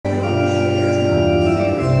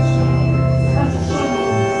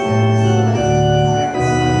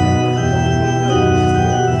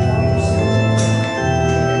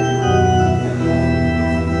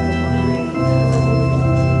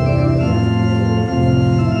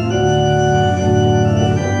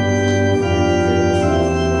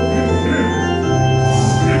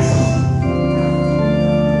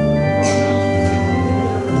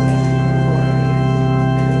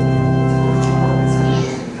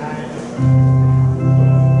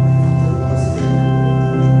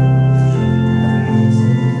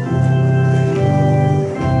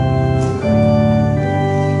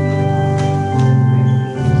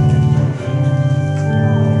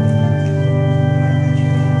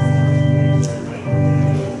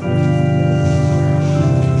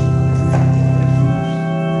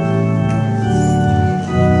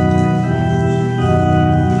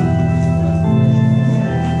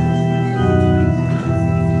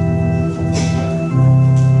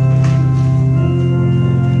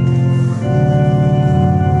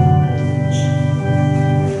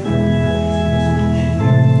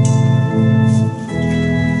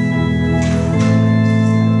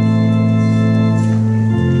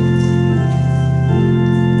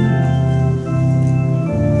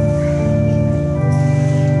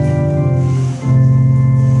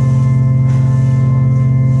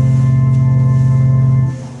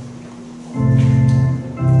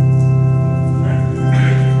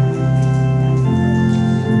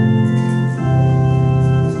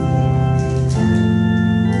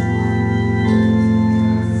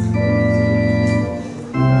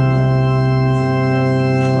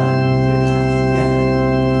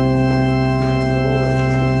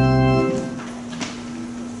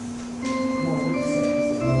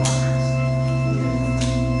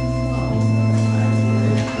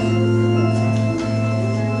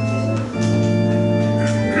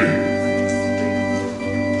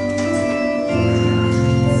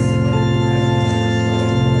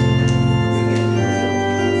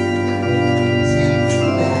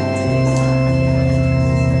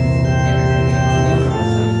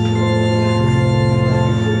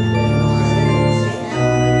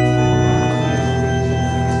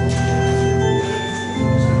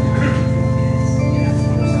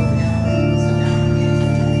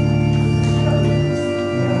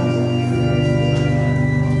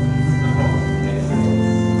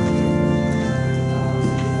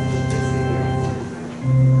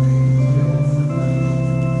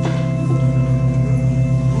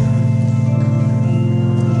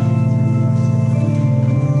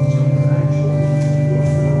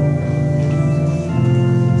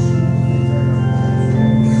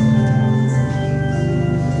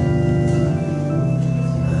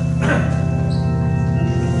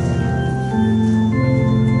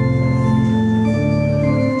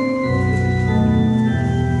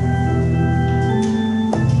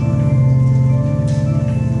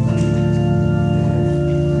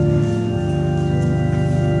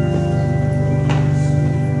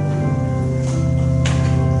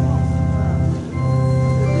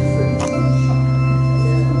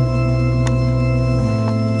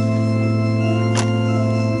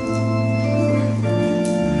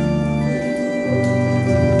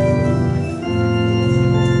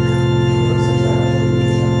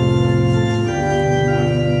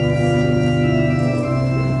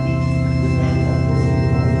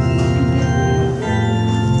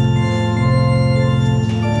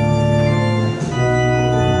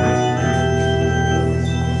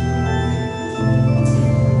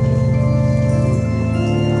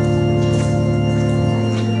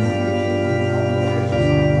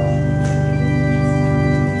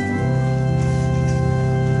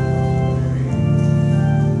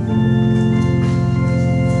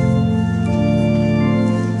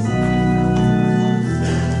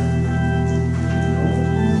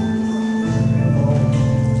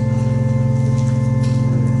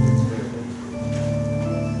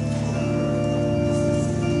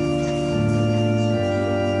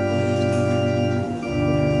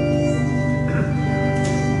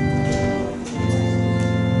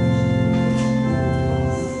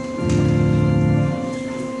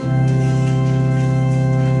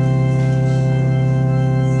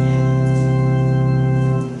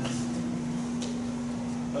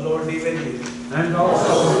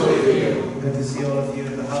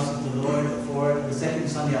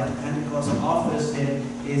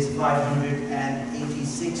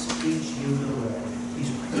you the word.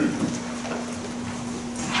 Please pray.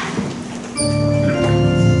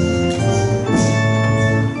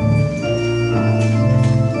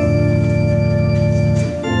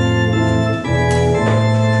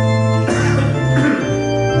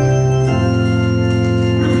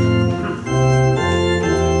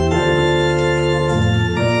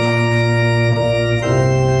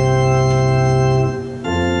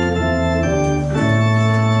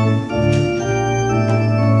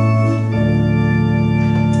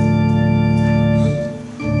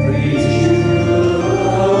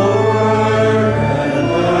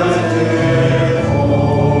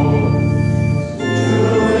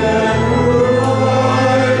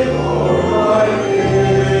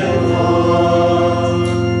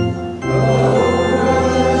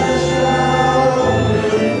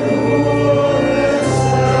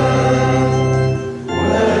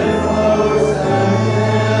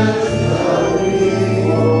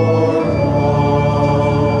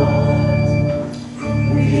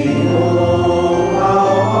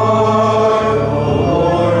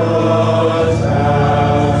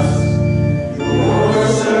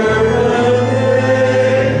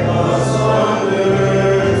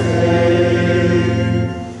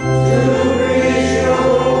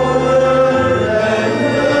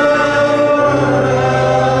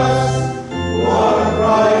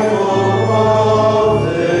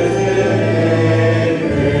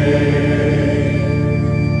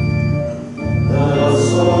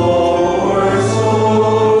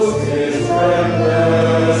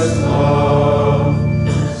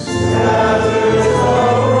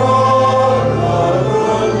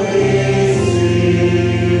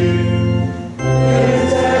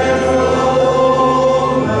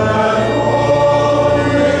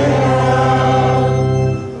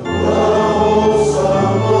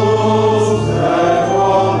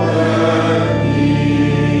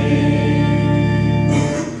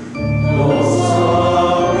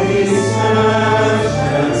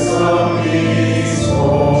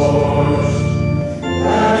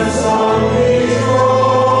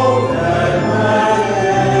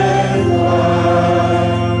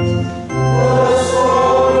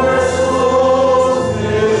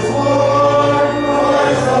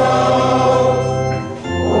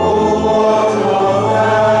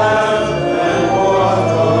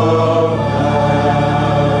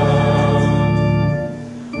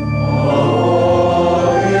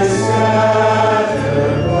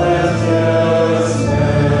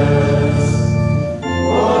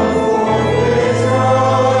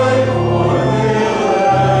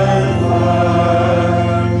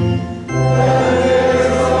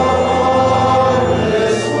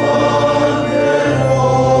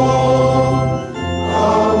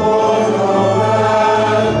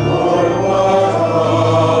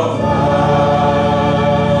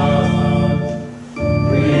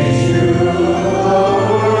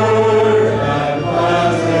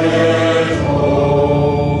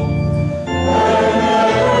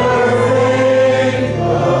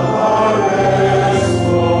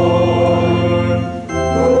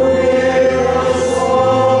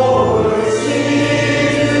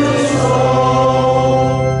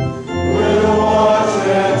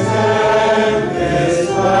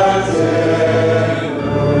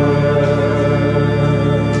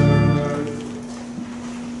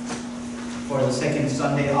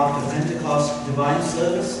 Sunday after Pentecost, Divine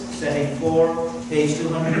Service, setting 4, page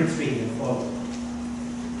 203 and following.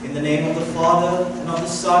 In the name of the Father, and of the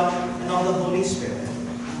Son, and of the Holy Spirit.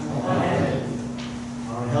 Amen.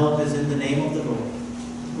 Our help is in the name of the Lord.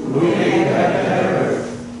 Who made heaven and earth.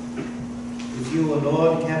 If you, O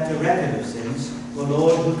Lord, kept a record of sins, O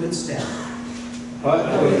Lord, who could stand?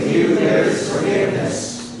 But with you there is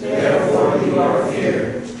forgiveness, therefore you are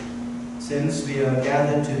feared. Since we are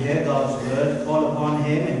gathered to hear God's word, call upon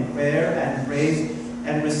Him in prayer and praise,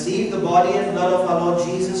 and receive the body and blood of our Lord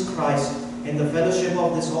Jesus Christ in the fellowship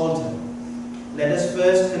of this altar. Let us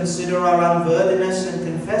first consider our unworthiness and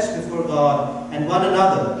confess before God and one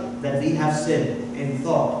another that we have sinned in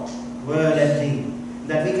thought, word, and deed,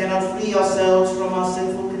 that we cannot free ourselves from our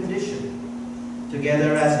sinful condition.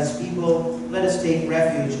 Together as His people, let us take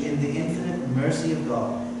refuge in the infinite mercy of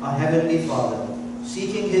God, our Heavenly Father,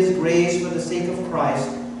 seeking His grace for the sake of Christ,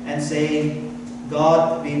 and saying,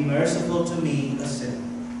 God, be merciful to me, a sinner.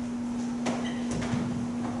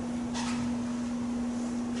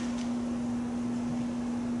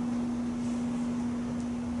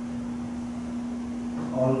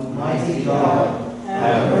 Almighty God,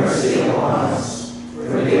 have mercy upon us,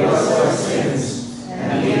 forgive us our sins,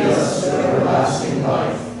 and lead us to everlasting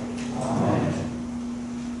life. Amen.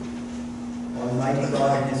 Almighty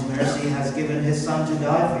God, in His mercy has given his Son to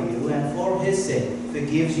die for you, and for his sake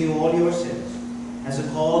forgives you all your sins. As a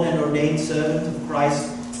called and ordained servant of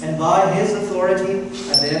Christ, and by his authority,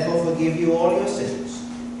 I therefore forgive you all your sins,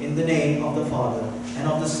 in the name of the Father, and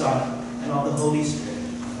of the Son, and of the Holy Spirit.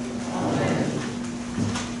 Amen.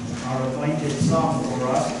 Our appointed psalm for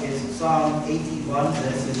us is Psalm 81,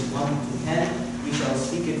 verses 1 to 10. We shall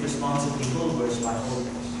speak it responsively, whole verse by whole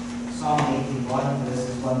verse. Psalm 81,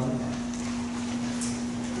 verses 1 to 10.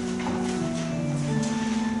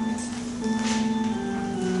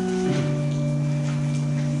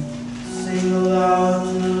 Sing aloud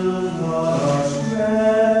to God our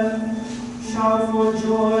strength, shout for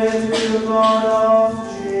joy to the God of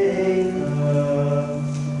Jacob.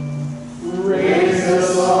 Raise the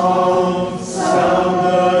song, sound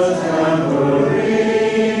the tambourine,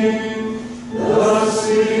 the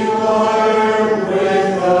sweet lyre with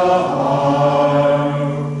the harp.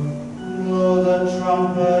 Blow the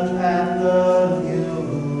trumpet and the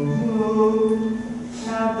lute,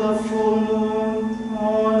 have the full moon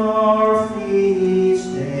on our feast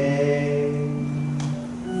day.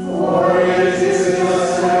 For it is a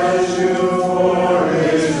statute for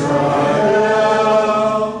Israel,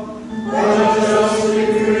 a just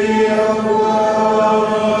decree of the God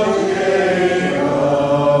of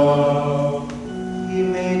Jacob. He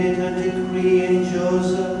made it a decree in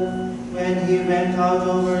Joseph when he went out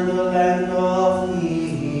over the land of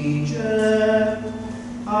Egypt.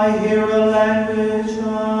 I hear a language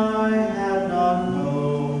I had not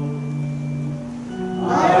known.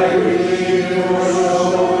 I relieve your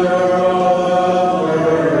shoulder of the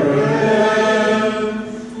burden,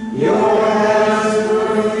 your hands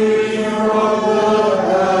free from the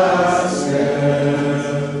basket.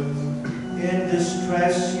 In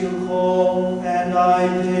distress you called, and I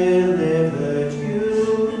delivered you.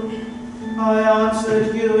 I answered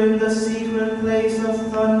you in the secret place of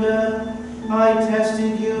thunder. I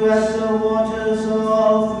tested you at the waters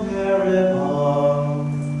of Meribah.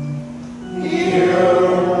 Hear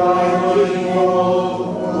my people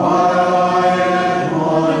while I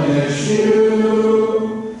admonish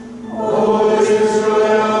you. O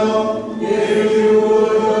Israel, if you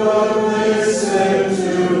would but listen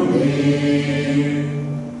to me.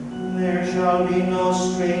 There shall be no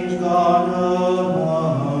strange God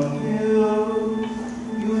among you.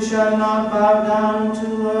 You shall not bow down to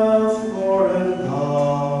a foreign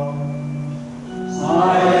God.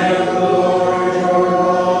 I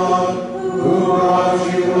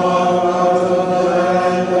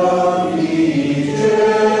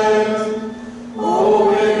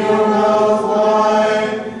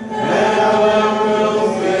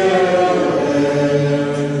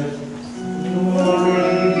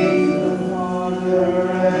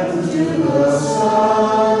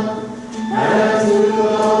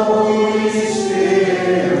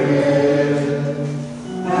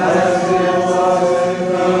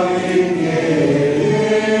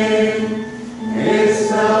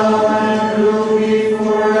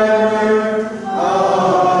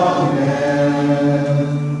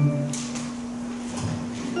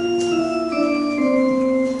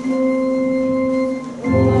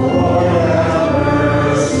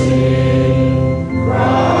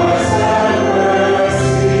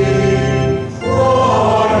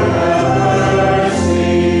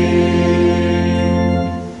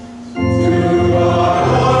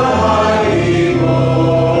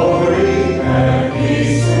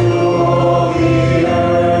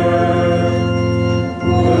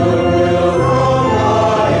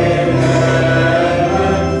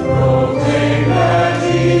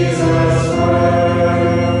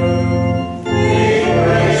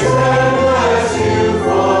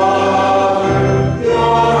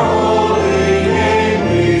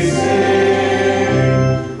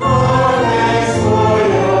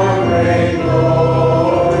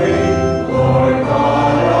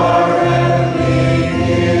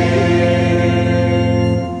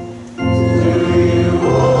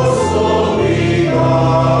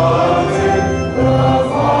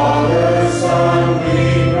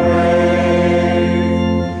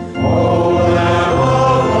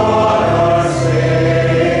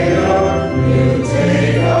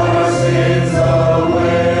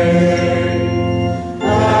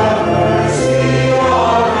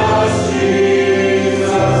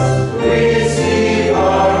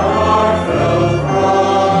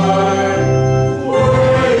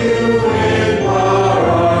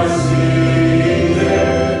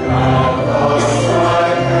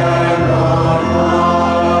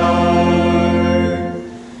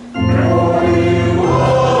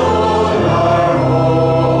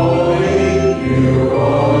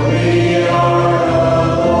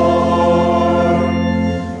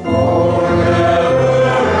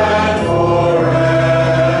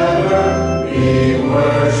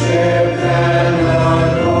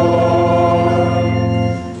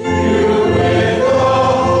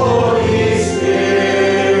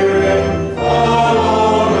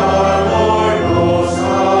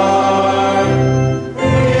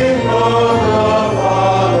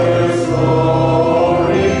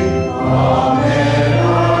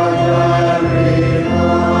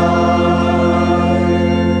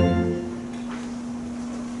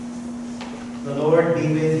The Lord be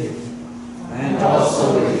with you. And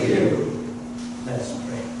also with you. Let us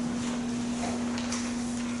pray.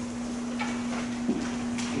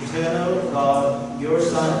 Eternal God, your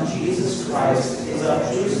Son, Jesus Christ, is our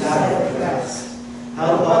true Sabbath rest.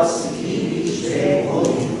 Help us to keep each day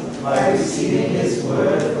holy by receiving his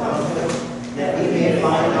word of comfort, that we may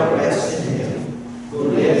find our rest in him, who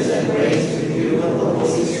lives and reigns with you and the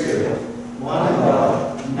Holy Spirit, one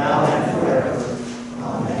God, now and forever.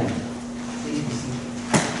 Amen. Please be seated.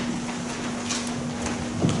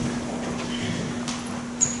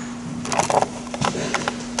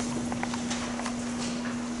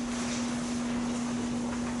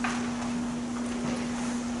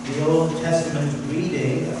 The Old Testament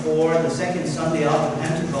reading for the second Sunday after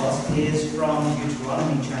Pentecost is from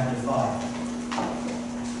Deuteronomy chapter 5.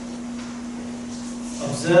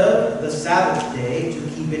 Observe the Sabbath day to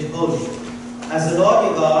keep it holy, as the Lord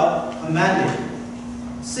your God commanded you.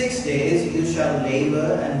 6 days you shall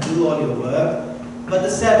labor and do all your work, but the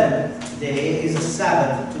seventh day is a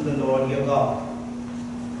Sabbath to the Lord your God.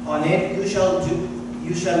 On it you shall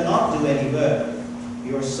not do any work.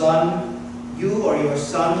 You or your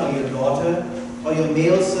son or your daughter, or your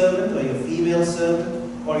male servant or your female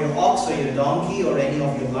servant, or your ox or your donkey, or any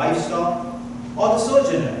of your livestock, or the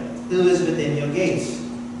sojourner who is within your gates,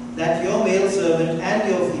 that your male servant and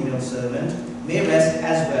your female servant may rest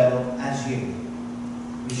as well as you.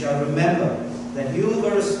 You shall remember that you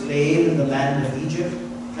were a slave in the land of Egypt,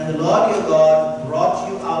 and the Lord your God brought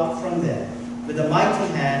you out from there with a mighty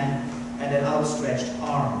hand and an outstretched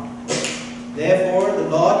arm. Therefore the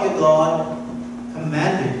Lord your God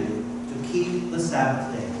commanded you to keep the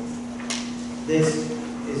Sabbath day. This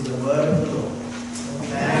is the word of the Lord.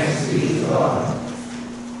 Thanks be to God.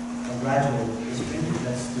 A gradual is printed.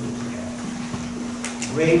 Let's do it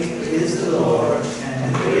together. Great is the Lord,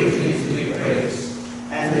 and greatly to be praised,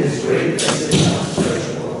 and his greatness is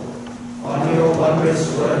unsearchable. On your wondrous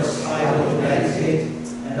works I will meditate,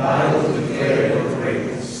 and I will declare your greatness.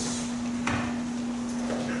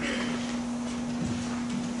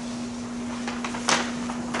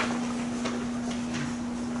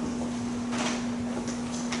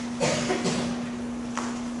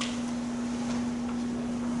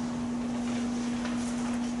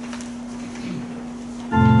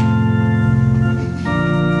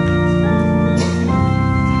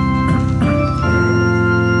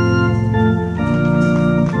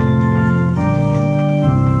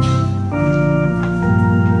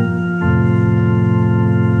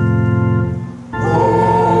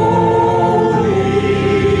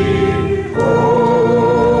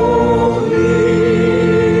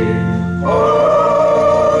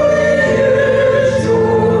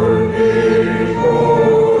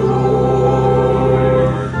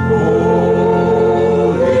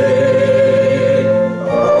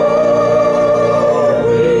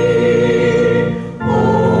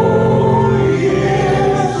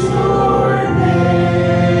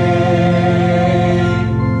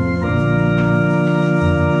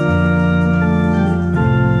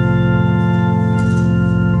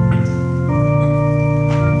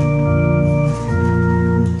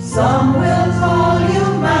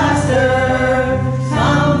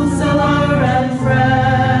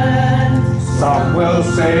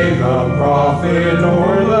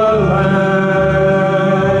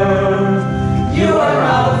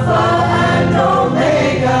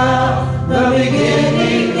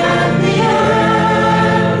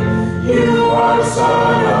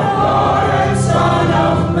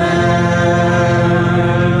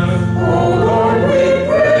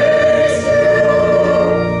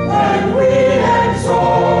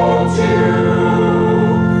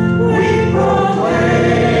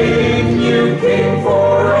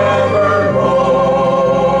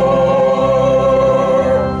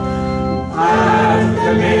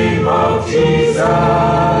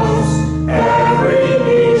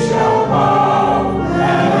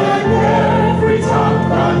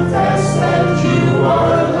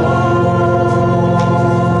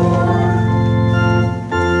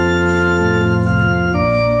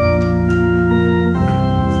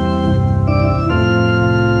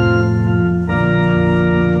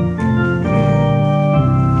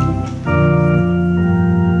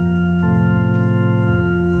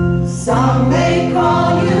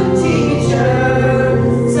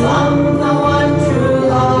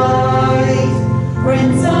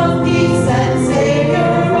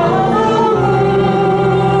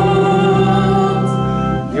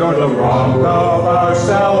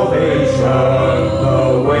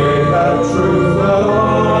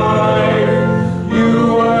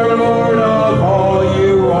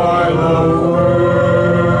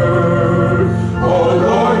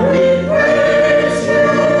 Praise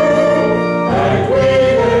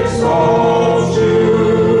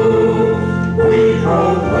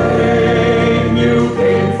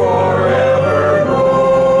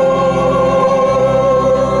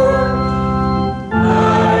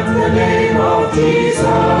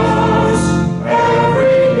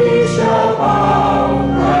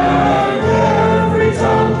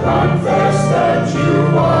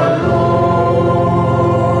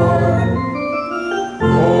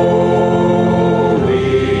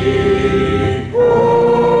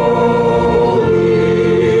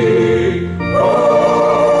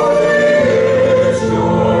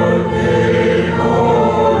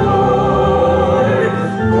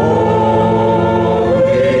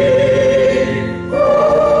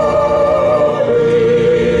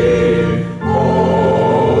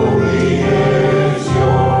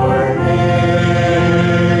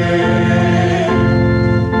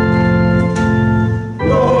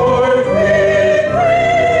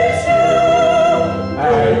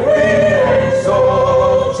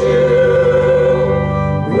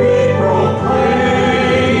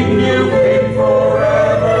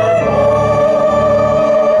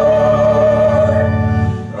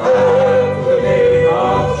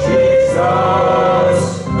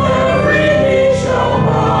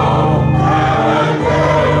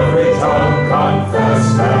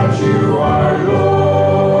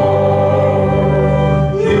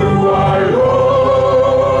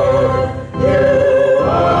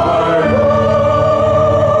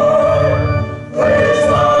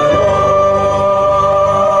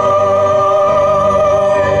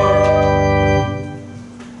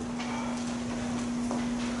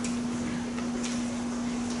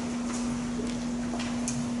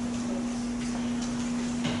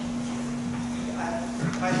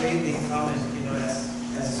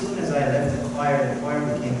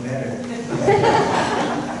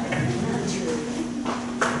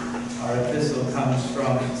Our epistle comes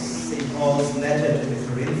from St. Paul's letter to the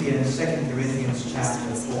Corinthians, 2 Corinthians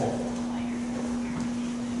chapter 4.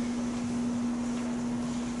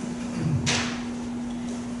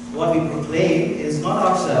 What we proclaim is not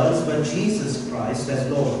ourselves, but Jesus Christ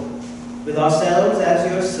as Lord, with ourselves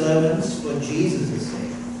as your servants for Jesus'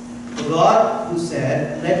 sake. For God, who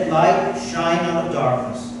said, "Let light shine out of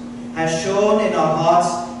darkness," has shone in our hearts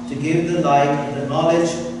to give the light of the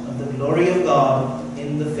knowledge of the glory of God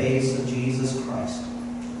in the face of Jesus Christ.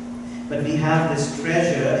 But we have this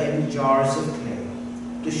treasure in jars of clay,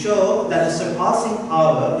 to show that the surpassing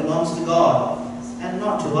power belongs to God and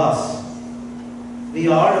not to us. We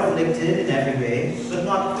are afflicted in every way, but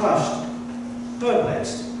not crushed,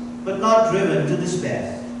 perplexed, but not driven to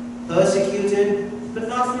despair, persecuted, but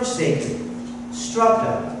not forsaken, struck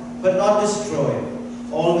down, but not destroyed,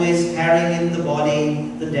 always carrying in the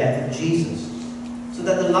body the death of Jesus, so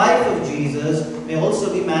that the life of Jesus may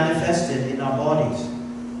also be manifested in our bodies.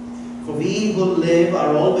 For we who live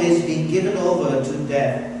are always being given over to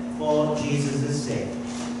death for Jesus' sake,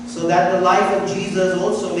 so that the life of Jesus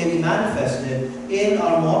also may be manifested in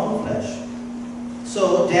our mortal flesh.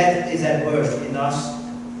 So death is at work in us,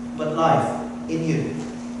 but life in you.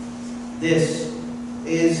 This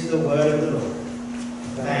is the word of the Lord.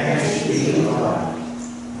 Thanks be to God.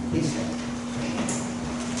 Please stand.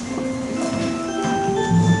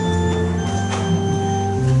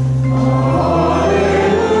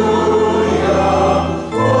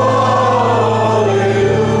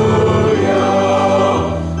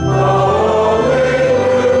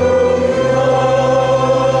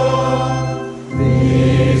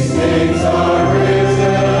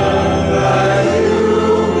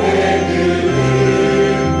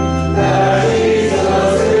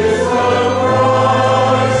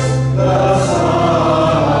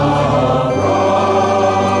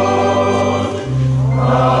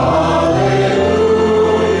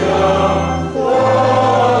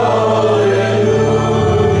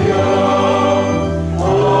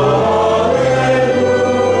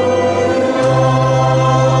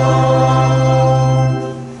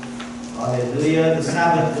 Alleluia. The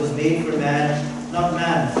Sabbath was made for man, not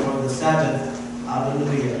man for the Sabbath.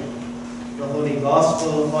 Alleluia. The Holy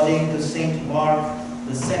Gospel according to St. Mark,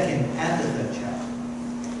 the 2nd and the 3rd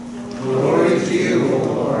chapter. Glory to you, O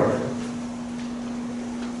Lord.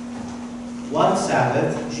 One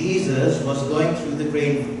Sabbath, Jesus was going through the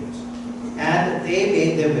grain fields, and they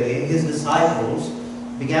made their way. His disciples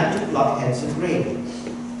began to pluck heads of grain.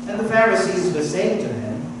 And the Pharisees were saying to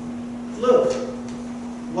him, "Look,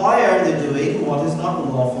 why are they doing what is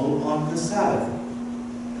not lawful on the Sabbath?"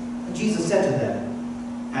 And Jesus said to them,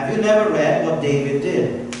 "Have you never read what David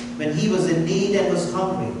did when he was in need and was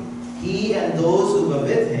hungry, he and those who were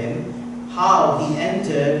with him, how he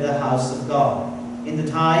entered the house of God in the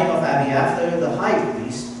time of Abiathar the high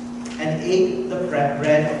priest, and ate the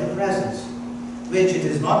bread of the presence, which it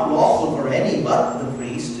is not lawful for any but the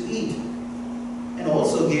priest to eat, and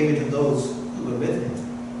also gave it to those who were with him?"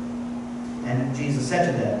 And Jesus said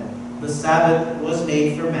to them, The Sabbath was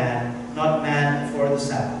made for man, not man for the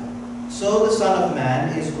Sabbath. So the Son of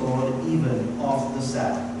Man is Lord even of the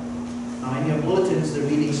Sabbath. Now in your bulletins the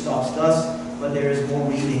reading stops thus, but there is more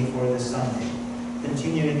reading for this Sunday.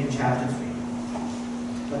 Continuing in chapter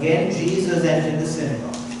 3. Again Jesus entered the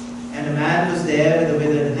synagogue, and a man was there with a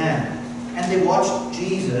withered hand. And they watched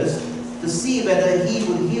Jesus to see whether he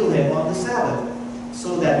would heal him on the Sabbath,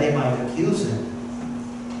 so that they might accuse him.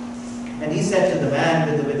 And he said to the man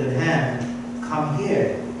with the withered hand, "Come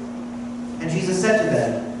here." And Jesus said to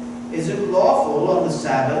them, "Is it lawful on the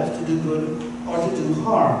Sabbath to do good or to do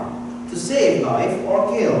harm, to save life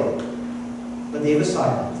or kill?" But they were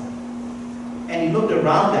silent. And he looked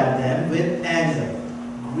around at them with anger,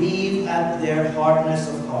 grieved at their hardness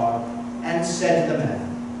of heart, and said to the man,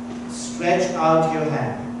 "Stretch out your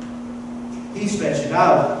hand." He stretched it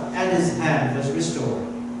out, and his hand was restored.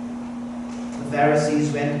 The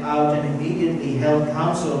Pharisees went out and immediately held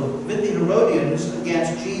counsel with the Herodians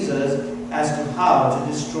against Jesus as to how to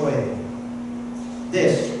destroy him.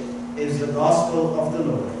 This is the gospel of the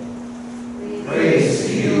Lord. Praise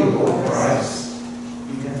to you, O Christ.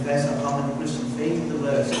 We confess our common Christian faith in the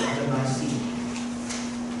words of the Nicene.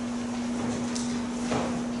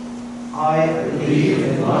 I Believe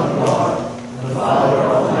in one God, the Father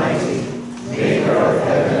Almighty, maker of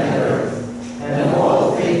heaven and earth, and of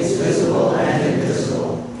all things visible and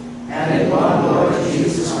invisible, and in one Lord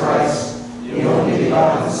Jesus Christ, the only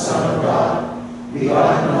begotten Son of God,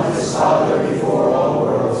 begotten of his Father before all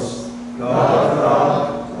worlds, God of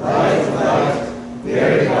God, light of light,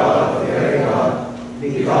 very God of very God,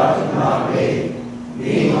 begotten, not made,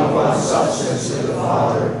 being of one substance with the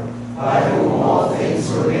Father, by whom all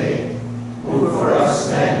things were made, who for us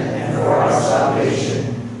men and for our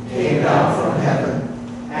salvation came down from heaven,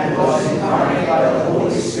 and was incarnate by the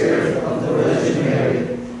Holy Spirit of the Virgin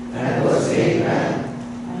Mary, and was made man,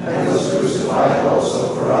 and was crucified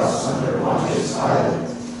also for us under Pontius Pilate.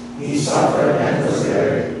 He suffered and was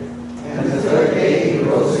buried, and the third day he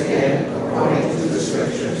rose again according to the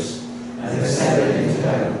Scriptures, and ascended into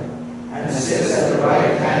heaven, and sits at the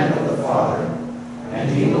right hand of the Father. And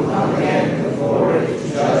he will come again with glory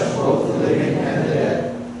to judge both the living and the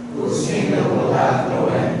dead, whose kingdom will have no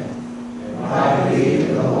end. And I believe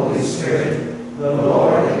in the Holy Spirit, the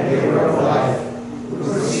Lord and giver of life, who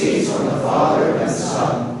proceeds from the Father and the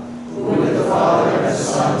Son, who with the Father and the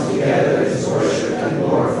Son together is worshipped and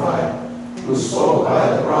glorified, who spoke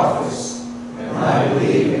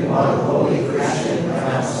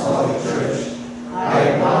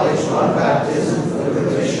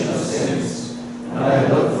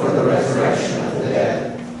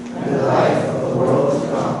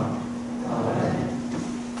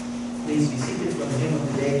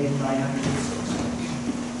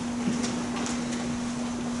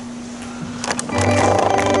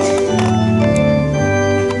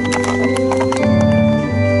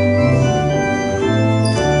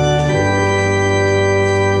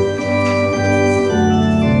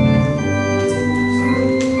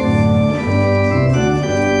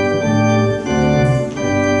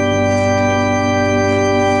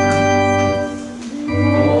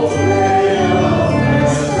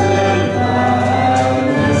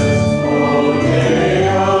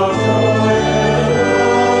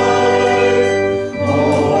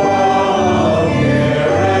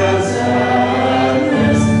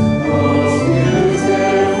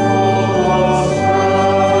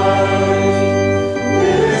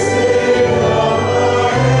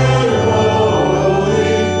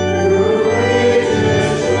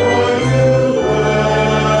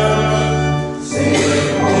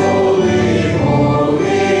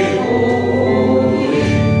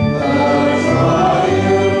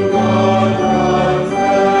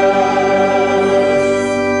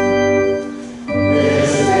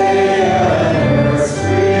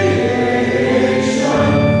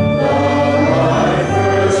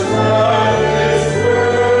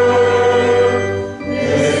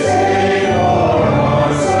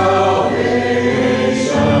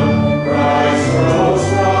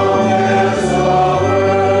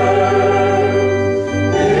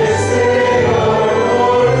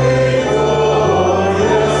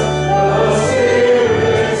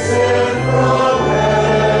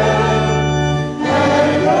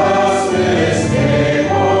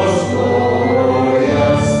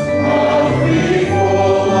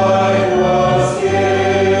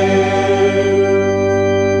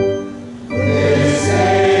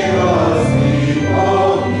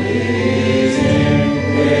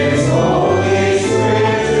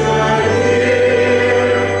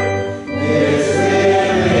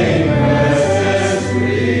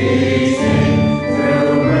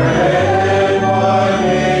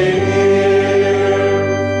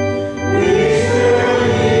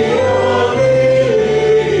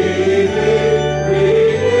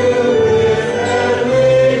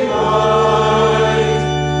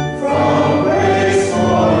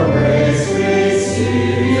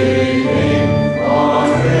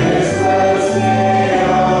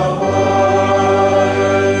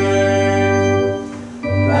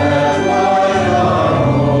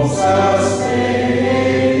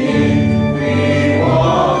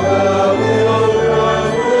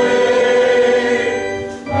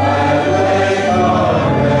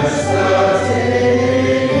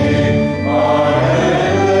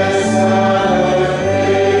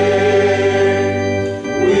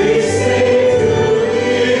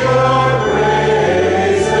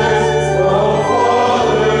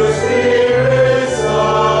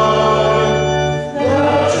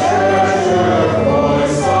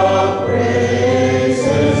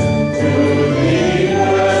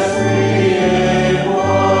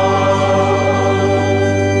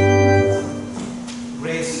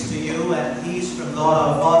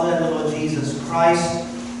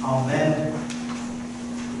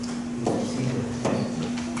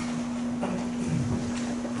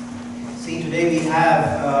see, today we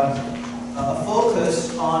have a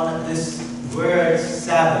focus on this word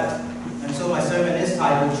Sabbath. And so my sermon is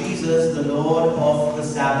titled, Jesus, the Lord of the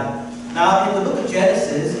Sabbath. Now, in the book of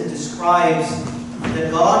Genesis, it describes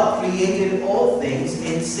that God created all things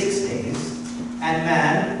in 6 days, and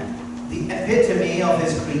man, the epitome of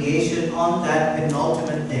his creation, on that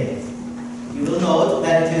penultimate day. You will note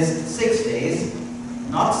that it is 6 days,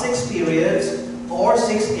 not 6 periods or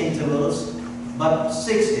 6 intervals, but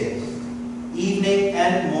 6 days, evening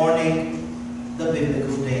and morning, the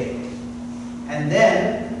biblical day. And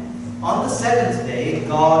then, on the 7th day,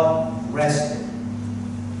 God rested.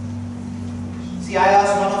 See, I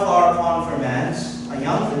asked one of our confirmands, a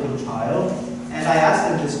young little child, and I asked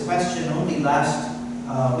him this question only last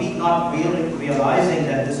week, not really realizing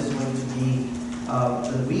that this is going to be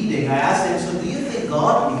the reading. I asked him, so do you think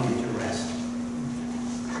God needed to rest?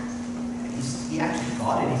 He actually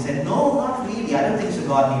got it. He said, no, not really. I don't think so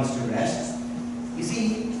God needs to rest. You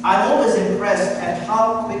see, I'm always impressed at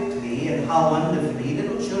how quickly and how wonderfully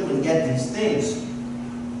little children get these things.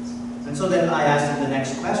 And so then I asked him the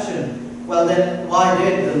next question. Well then, why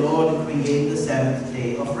did the Lord create the 7th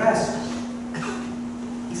day of rest?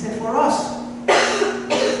 He said, for us.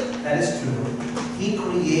 That is true. He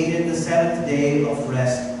created the 7th day of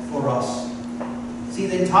rest for us. See,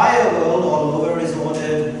 the entire world all over is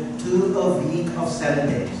ordered to a week of 7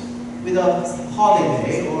 days, with a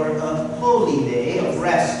holiday or a holy day of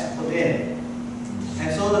rest put in.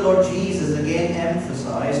 And so the Lord Jesus again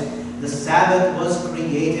emphasized the Sabbath was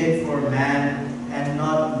created for man and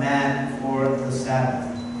not man for the Sabbath.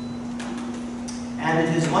 And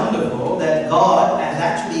it is wonderful that God has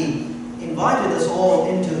actually invited us all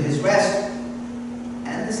into his rest.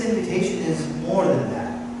 And this invitation is more than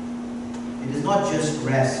that. It is not just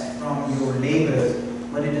rest from your labors,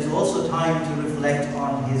 but it is also time to reflect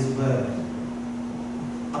on his word.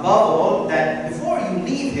 Above all, that before you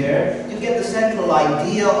leave here, you get the central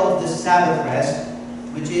idea of the Sabbath rest,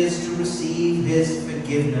 which is to receive his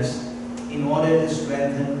forgiveness in order to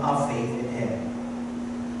strengthen our faith in him.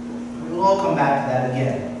 We will all come back to that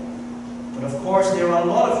again. But of course, there are a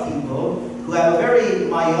lot of people who have a very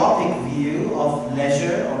myopic view of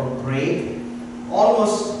leisure or break.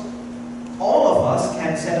 Almost all of us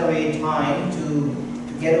can set away time to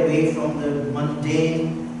get away from the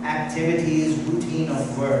mundane activities, routine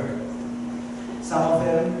of work. Some of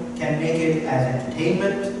them can make it as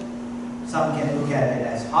entertainment. Some can look at it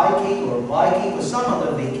as hiking or biking or some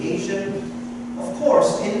other vacation. Of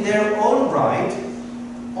course, in their own right,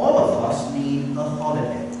 all of us need a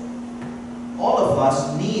holiday. All of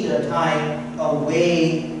us need a time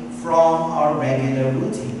away from our regular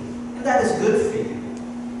routine. And that is good for you.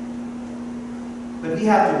 But we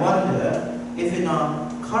have to wonder if in our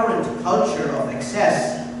current culture of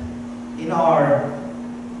excess, in our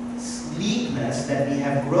sleekness that we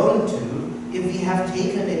have grown to, if we have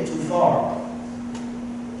taken it too far.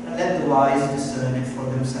 And let the wise discern it for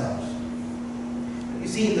themselves. You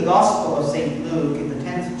see, in the Gospel of St. Luke, in the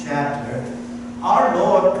 10th chapter, our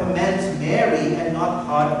Lord commends Mary and not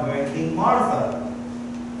hard-working Martha.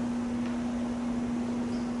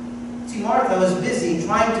 See, Martha was busy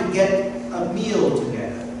trying to get a meal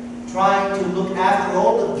together, trying to look after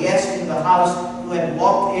all the guests in the house who had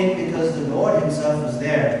walked in because the Lord himself was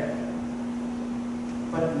there.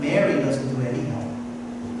 But Mary doesn't do any help.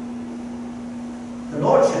 The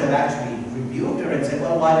Lord should have actually rebuked her and said,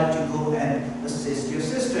 well, why don't you go and assist your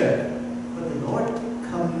sister? But the Lord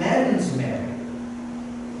commends Mary.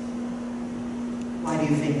 Why do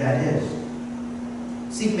you think that is?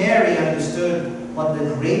 See, Mary understood what the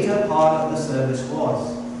greater part of the service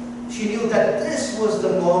was. She knew that this was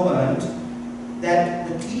the moment that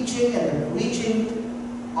the teaching and the preaching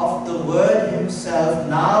of the Word himself,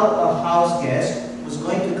 now a house guest, was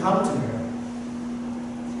going to come to her.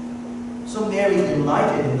 So Mary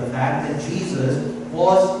delighted in the fact that Jesus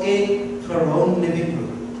was in her own living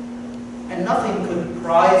room, and nothing could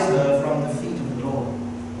prize her from the feet of the Lord,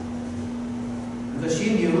 because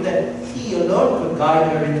she knew that he alone could guide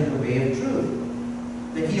her into the way of truth,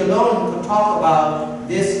 that he alone could talk about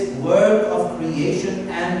this work of creation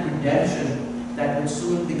and redemption that would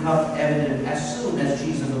soon become evident as soon as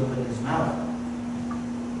Jesus opened his mouth.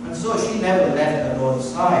 And so she never left the Lord's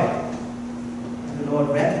side. And the Lord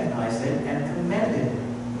recognized it and commended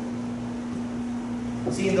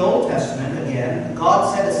it. See, in the Old Testament, again,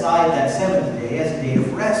 God set aside that 7th day as a day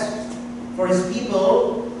of rest for his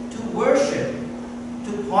people to worship,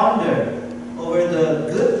 to ponder over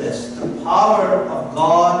the goodness, the power of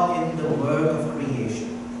God in the work of creation.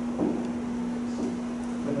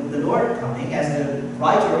 But with the Lord coming, as the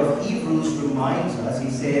writer of Hebrews reminds us, he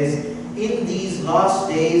says, in these last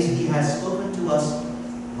days he has spoken to us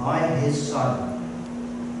by his Son.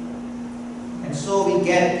 And so we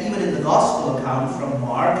get, even in the Gospel account from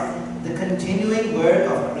Mark, the continuing work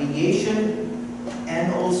of creation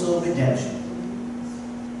and also redemption.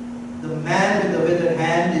 The man with the withered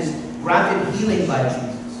hand is granted healing by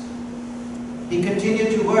Jesus. He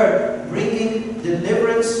continued to work, bringing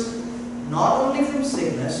deliverance not only from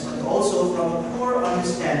sickness, but also from a poor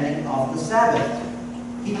understanding of the Sabbath.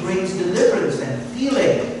 He brings deliverance and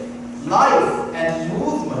healing, life and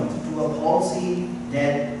movement to a palsied,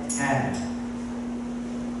 dead hand.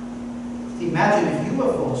 Imagine if you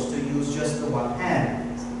were forced to use just the one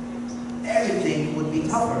hand. Everything would be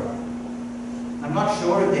tougher. I'm not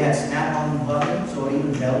sure if they had snap-on buttons or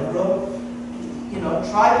even Velcro.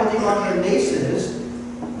 Try putting on your laces.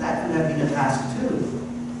 That would have been a task too.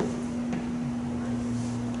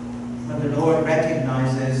 But the Lord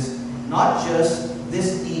recognizes not just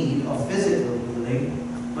this need of physical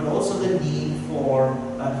healing, but also the need for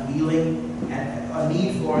a healing and a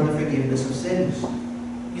need for the forgiveness of sins.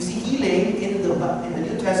 You see, healing in the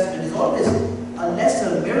New Testament is always a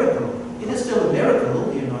lesser miracle. It is still a miracle,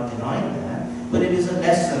 we are not denying that, but it is a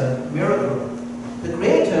lesser miracle. The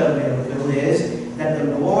greater miracle is that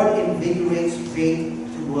the Lord invigorates faith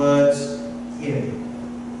towards Him.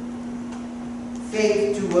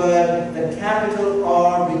 Faith toward the capital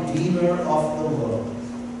R Redeemer of the world.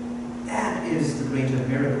 That is the greater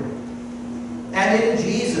miracle. And in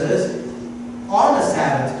Jesus, on the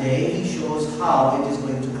Sabbath day, He shows how it is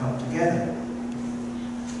going to come together.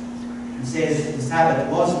 He says the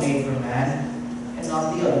Sabbath was made for man and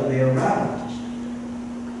not the other way around.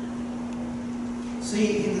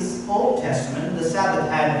 See, in the Old Testament, the Sabbath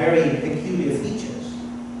had very peculiar features.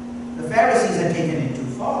 The Pharisees had taken it too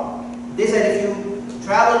far. They said if you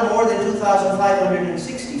travel more than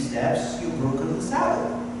 2,560 steps, you've broken the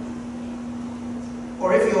Sabbath.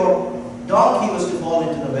 Or if your donkey was to fall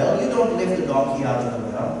into the well, you don't lift the donkey out of the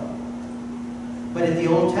well. But in the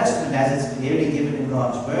Old Testament, as it's clearly given in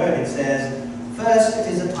God's Word, it says, first, it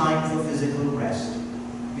is a time for physical rest,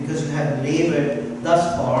 because you have labored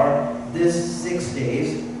thus far this 6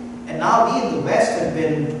 days, and now we in the West have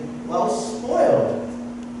been, well, spoiled.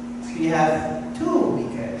 We have 2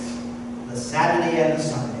 weekends, the Saturday and the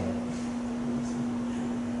Sunday.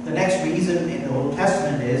 The next reason in the Old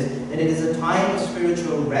Testament is that it is a time of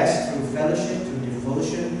spiritual rest through fellowship, through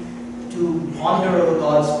devotion, to ponder over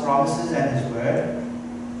God's promises and His Word,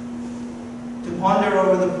 to ponder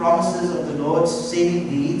over the promises of the Lord's saving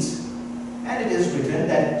deeds. And it is written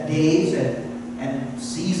that days and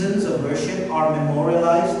seasons of worship are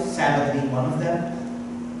memorialized, Sabbath being one of them.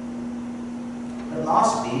 But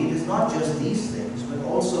lastly, it is not just these things, but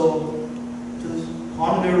also to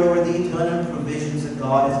ponder over the eternal provisions that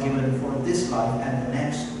God has given for this life and the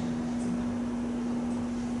next.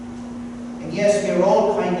 And yes, we are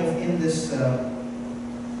all kind of in this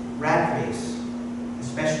rat race,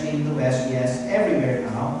 especially in the West, yes, everywhere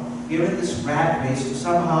now. We are in this rat race to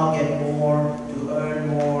somehow get more, to earn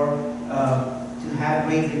more, to have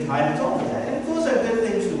great retirement, all of that. And those are good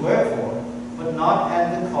things to work for, but not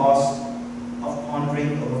at the cost of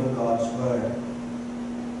pondering over God's Word.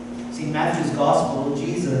 See, in Matthew's Gospel,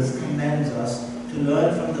 Jesus commends us to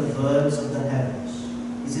learn from the birds of the heavens.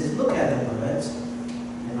 He says, look at the birds.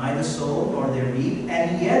 They neither sow nor they reap,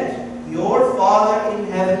 and yet your Father in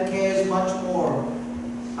heaven cares much more.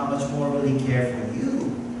 How much more will He care for you?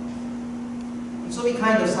 And so we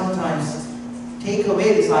kind of sometimes take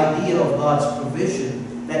away this idea of God's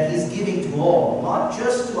provision that He's giving to all, not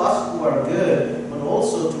just to us who are good, but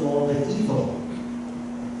also to all the evil.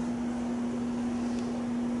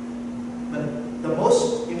 But the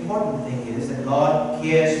most important thing is that God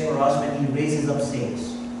cares for us when He raises up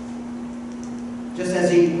saints. Just as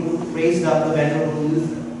He raised up the Venerable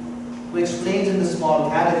Luther, who explains in the Small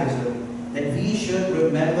Catechism that we should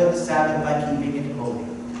remember the Sabbath by keeping it holy.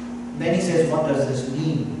 Then he says, what does this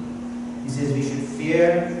mean? He says we should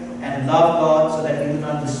fear and love God so that we do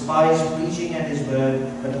not despise preaching and His Word,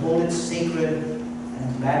 but hold it sacred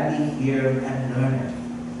and gladly hear and learn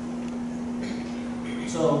it.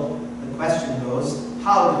 So the question goes,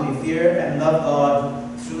 how do we fear and love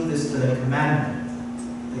God through this third commandment?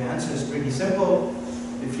 The answer is pretty simple.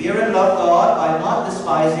 We fear and love God by not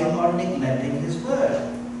despising or neglecting His Word.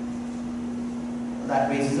 That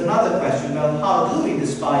raises another question. Well, how do we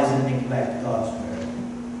despise and neglect God's Word?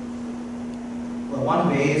 Well, one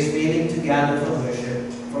way is failing to gather for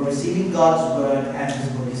worship, for receiving God's Word and His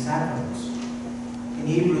holy sacraments. In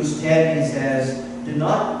Hebrews 10, he says, do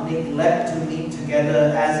not neglect to meet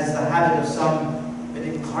together as is the habit of some, but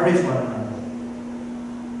encourage one another.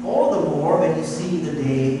 All the more when you see the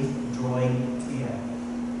day drawing near.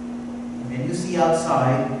 And when you see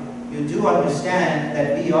outside, you do understand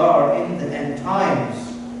that we are in the end times.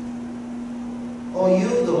 Oh,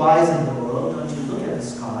 you, the wise in the world, don't you look at the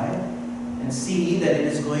sky and see that it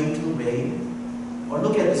is going to rain? Or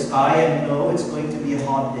look at the sky and know it's going to be a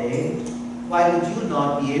hot day? Why would you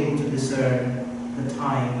not be able to discern the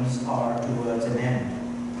times are towards an end?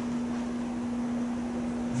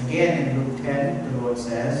 Again in Luke 10, the Lord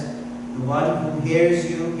says, the one who hears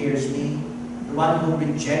you hears me. The one who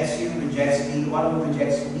rejects you rejects me. The one who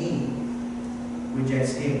rejects me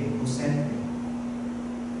rejects him who sent me.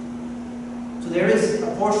 So there is a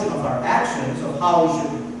portion of our actions of how we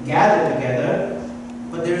should gather together,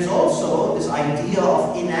 but there is also this idea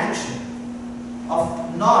of inaction,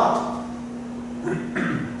 of not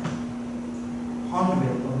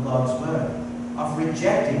pondering on God's word, of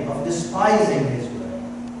rejecting, of despising his word.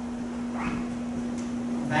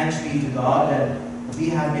 Thanks be to God that we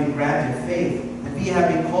have been granted faith, that we have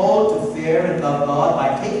been called to fear and love God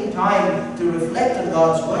by taking time to reflect on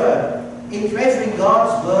God's word, in treasuring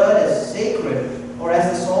God's word as sacred, or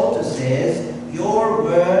as the Psalter says, your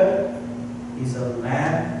word is a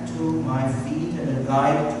lamp to my feet and a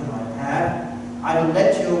guide to my path. I will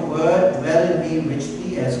let your word dwell in me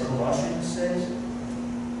richly, as Colossians says.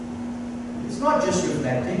 It's not just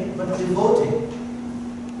reflecting, but devoting.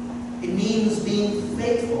 It means being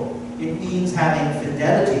faithful. It means having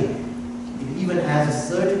fidelity. It even has a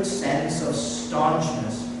certain sense of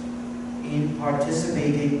staunchness in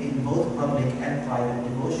participating in both public and private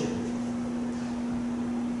devotion.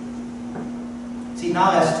 See,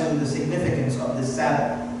 now as to the significance of this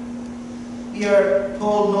Sabbath. We are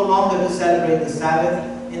told no longer to celebrate the Sabbath.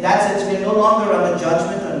 In that sense, we are no longer under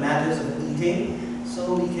judgment on matters of eating,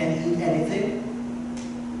 so we can eat anything.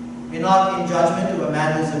 We're not in judgment over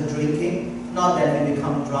matters of drinking, not that we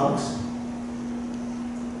become drunks.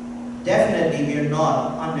 Definitely, we are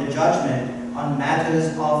not under judgment on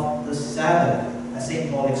matters of the Sabbath, as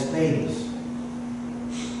St. Paul explains.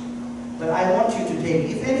 But I want you to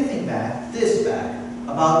take, if anything, this back,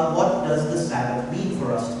 about what does the Sabbath mean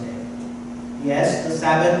for us today. Yes, the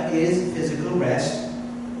Sabbath is physical rest,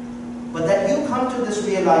 but that you come to this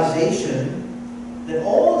realization that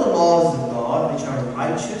all the laws of God, which are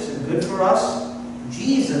righteous and good for us,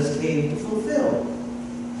 Jesus came to fulfill.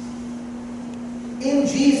 In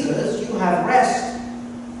Jesus, you have rest.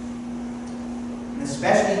 And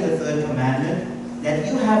especially in the third commandment, that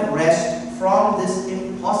you have rest from this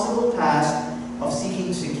impossible task of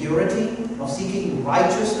seeking security, of seeking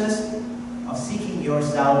righteousness, of seeking your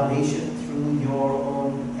salvation through your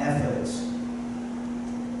own efforts.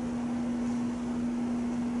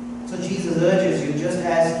 So Jesus urges you, just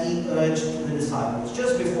as he urged the disciples,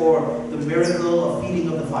 just before the miracle of feeding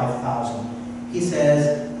of the 5,000. He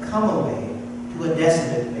says, come away to a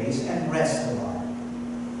desolate place and rest a while.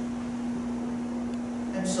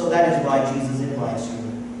 And so that is why Jesus invites you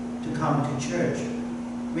to come to church,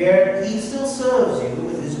 where he still serves you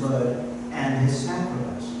with his word and his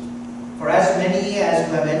sacraments. For as many as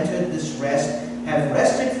who have entered this rest have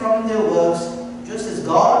rested from their works, just as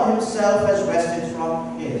God himself has rested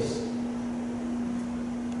from his.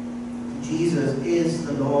 Jesus is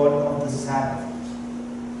the Lord of the Sabbath.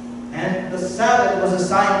 And the Sabbath was a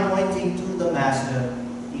sign pointing to the Master,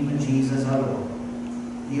 even Jesus our Lord.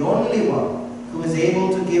 The only one who is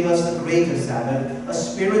able to give us the greater Sabbath, a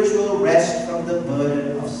spiritual rest from the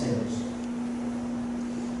burden of sins.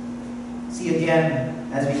 See again,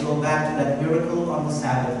 as we go back to that miracle on the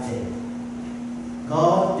Sabbath day,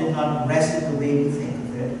 God did not rest in the way we think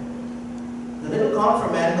of it. The little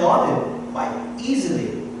confirmand got it quite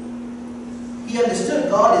easily. He understood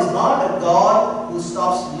God is not a God who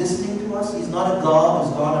stops listening to us. He's not a God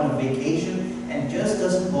who's gone on a vacation and just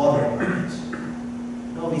doesn't bother us.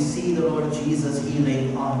 No, we see the Lord Jesus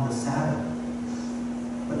healing on the Sabbath.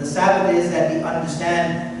 But the Sabbath is that we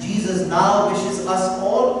understand Jesus now wishes us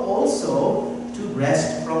all also to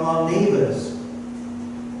rest from our labors.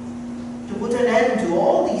 To put an end to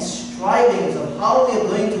all these strivings of how we are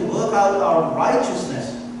going to work out our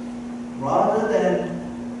righteousness, rather than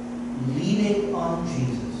leaning on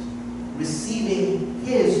Jesus, receiving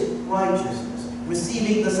his righteousness,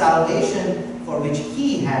 receiving the salvation for which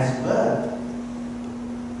he has worked.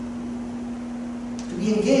 To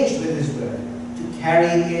be engaged with his word, to carry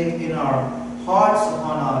it in our hearts,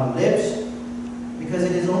 upon our lips, because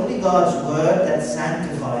it is only God's word that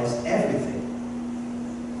sanctifies everything.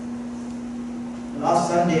 Last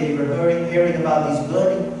Sunday we were hearing about these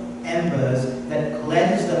burning embers that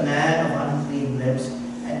cleansed a man of unclean lips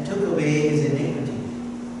and took away his iniquity.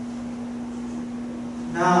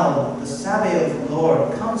 Now the Sabbath of the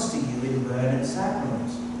Lord comes to you in burnt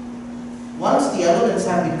sacraments. Once the elements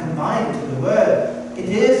have been combined to the Word, it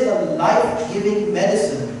is a life-giving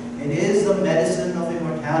medicine. It is the medicine of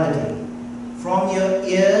immortality. From your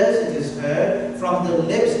ears it is heard, from the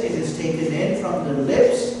lips it is taken in, from the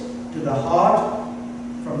lips to the heart,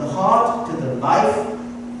 from the heart to the life,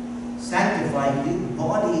 sanctifying you,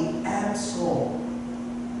 body and soul.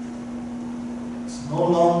 It's no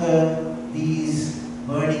longer these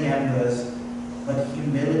burning embers, but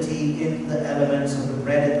humility in the elements of the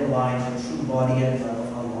bread and the wine, the true body and blood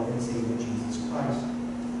of our Lord and Savior Jesus Christ.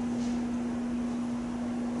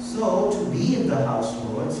 So, to be in the house,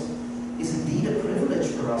 Lords, is indeed a privilege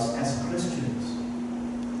for us as Christians.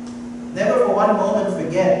 Never for one moment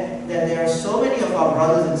forget that there are so many of our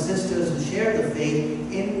brothers and sisters who share the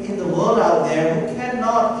faith in the world out there who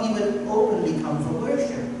cannot even openly come for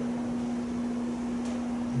worship.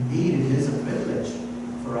 Indeed, it is a privilege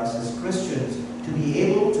for us as Christians to be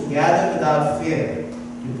able to gather without fear,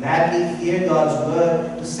 to gladly hear God's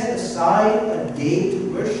word, to set aside a day to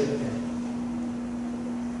worship Him.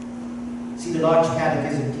 See, the Large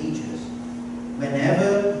Catechism teaches,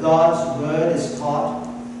 whenever God's word is taught,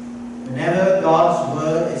 whenever God's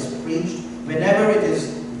word is preached, whenever it is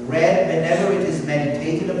read, whenever it is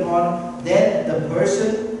meditated upon, then the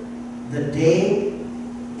person, the day,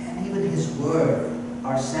 and even his word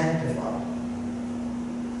are sanctified.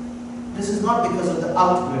 This is not because of the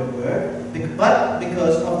outward word, but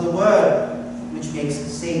because of the word which makes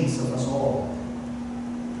saints of us all.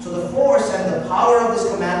 So the force and the power of this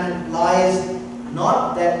commandment lies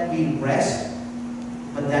not that we rest,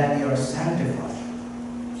 but that we are sanctified.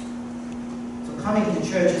 So coming to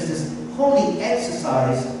church is this holy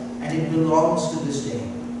exercise, and it belongs to this day.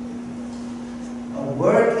 A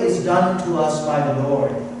work is done to us by the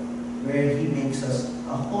Lord, where He makes us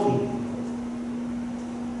a holy people.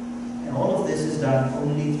 And all of this is done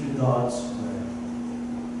only through God's word.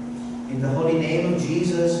 In the holy name of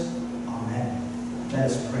Jesus, amen. Let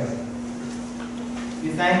us pray. We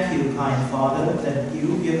thank you, kind Father, that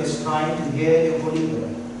you give us time to hear your holy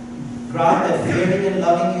word. Grant that fearing and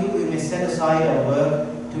loving you, we may set aside our work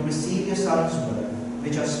to receive your Son's word,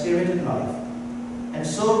 which are spirit and life. And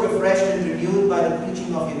so, refreshed and renewed by the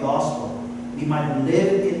preaching of your gospel, we might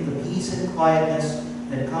live in the peace and quietness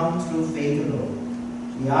that come through faith alone.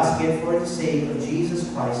 We ask it for the sake of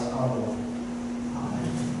Jesus Christ our Lord. Amen.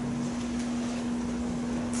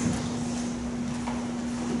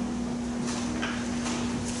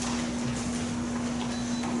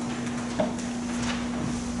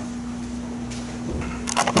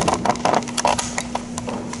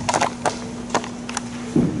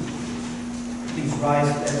 Please rise,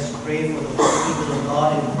 let us pray for the people of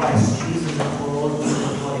God in Christ Jesus and for all people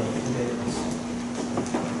who are in goodness.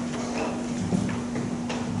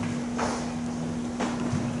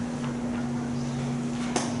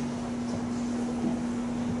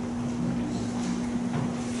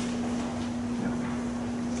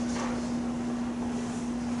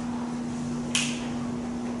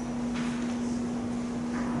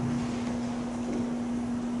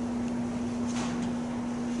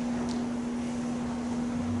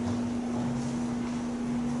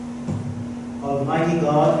 Almighty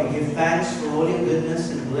God, we give thanks for all your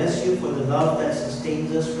goodness and bless you for the love that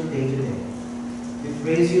sustains us from day to day. We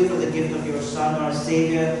praise you for the gift of your Son, our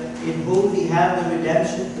Savior, in whom we have the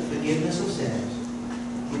redemption, the forgiveness of sins.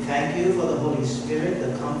 We thank you for the Holy Spirit,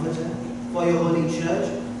 the Comforter, for your holy church,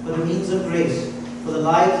 for the means of grace, for the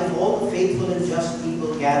lives of all the faithful and just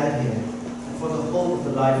people gathered here, and for the hope of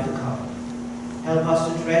the life to come. Help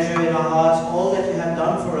us to treasure in our hearts all that you have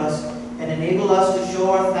done for us, and enable us to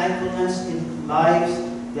show our thankfulness in lives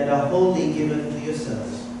that are wholly given to your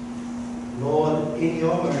service. Lord, in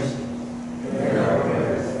your mercy, hear our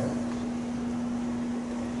prayers.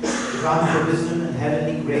 Grant your wisdom and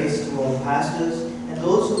heavenly grace to all pastors and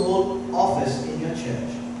those who hold office in your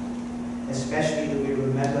church. Especially do we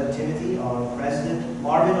remember Timothy, our president,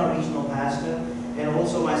 Marvin, our regional pastor, and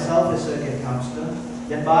also myself as circuit counselor,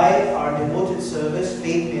 that by our devoted service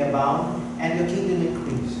faith may abound and your kingdom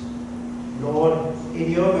increase. Lord,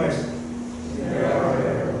 in your mercy,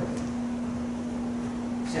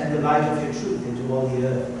 send the light of your truth into all the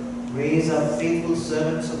earth. Raise up faithful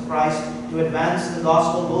servants of Christ to advance the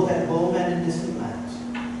gospel both at home and in distant lands.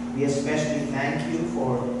 We especially thank you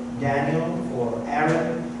for Daniel, for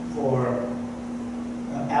Aaron, for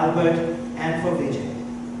Albert, and for Vijay,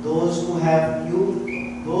 those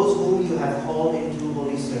whom you have called into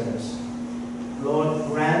holy service. Lord,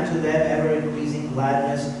 grant to them ever-increasing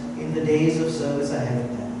gladness in the days of service ahead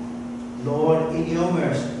of them. Lord, in your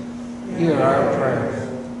mercy, hear our prayers.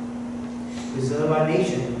 Preserve our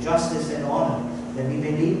nation in justice and honor, that we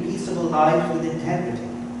may lead peaceable lives with integrity.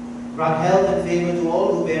 Grant health and favor to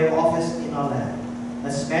all who bear office in our land,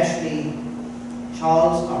 especially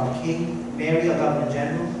Charles, our King, Mary, our Governor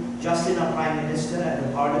General, Justin, our Prime Minister, and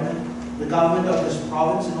the Parliament, the government of this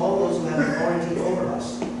province, and all those who have authority over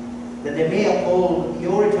us, that they may uphold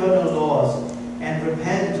your eternal laws and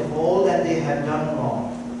repent of all that they have done wrong.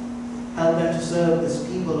 Help them to serve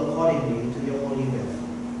this people accordingly to your holy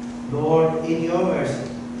will. Lord, in your mercy,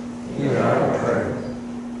 hear our prayer.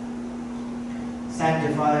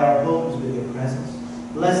 Sanctify our homes with your presence.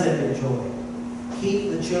 Bless them with joy.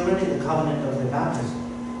 Keep the children in the covenant of their baptism,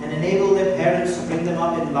 and enable their parents to bring them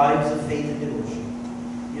up in lives of faith and devotion.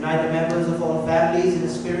 Unite the members of all families in a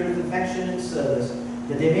spirit of affection and service,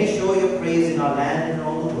 that they may show your praise in our land and in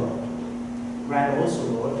all the world. Grant also,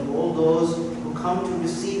 Lord, to all those who come to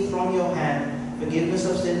receive from your hand forgiveness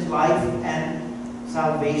of sins, life, and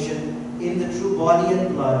salvation in the true body and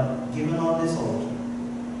blood given on this altar.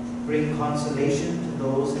 Bring consolation to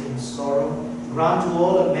those in sorrow. Grant to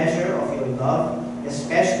all a measure of your love,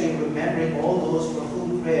 especially remembering all those for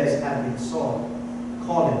whom prayers have been sought.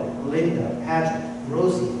 Colin, Linda, Patrick,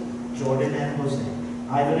 Rosie, Jordan and Jose,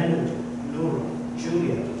 Ivan and Uta, Nura,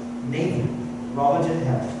 Julia, Nathan, Robert and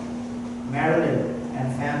Helen, Marilyn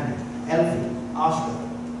and family, Elfie, Oscar,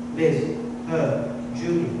 Liz, Herb,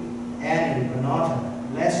 Julie, Annie, Renata,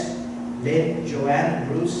 Les, Lynn, Joanne,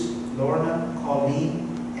 Bruce, Lorna, Colleen,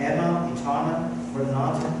 Emma, Itana,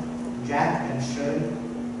 Renata, Jack and Shirley,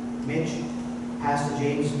 Mitch, Pastor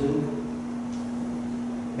James, Luke,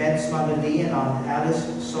 Beth's mother Lee and Aunt Alice,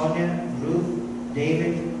 Sonia, Ruth,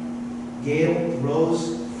 David, Gail,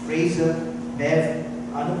 Rose, Fraser, Bev,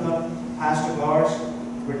 Anuka, Pastor Boris,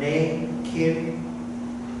 Renee, Kim,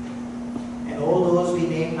 and all those we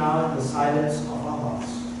name now in the silence of our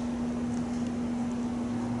hearts.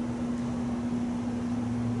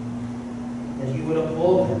 That you would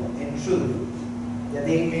uphold them in truth, that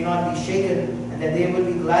they may not be shaken, and that they would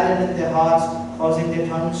be gladdened in their hearts, causing their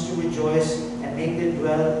tongues to rejoice, and make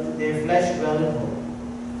their flesh dwell in hope.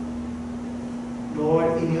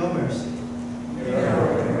 Lord, in your mercy,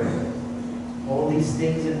 all these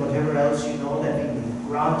things and whatever else you know that we need,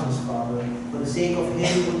 grant us, Father, for the sake of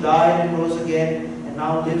him who died and rose again, and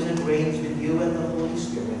now lives and reigns with you and the Holy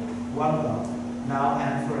Spirit, one God, now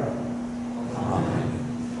and forever. Amen.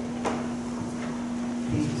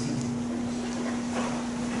 Please be seated.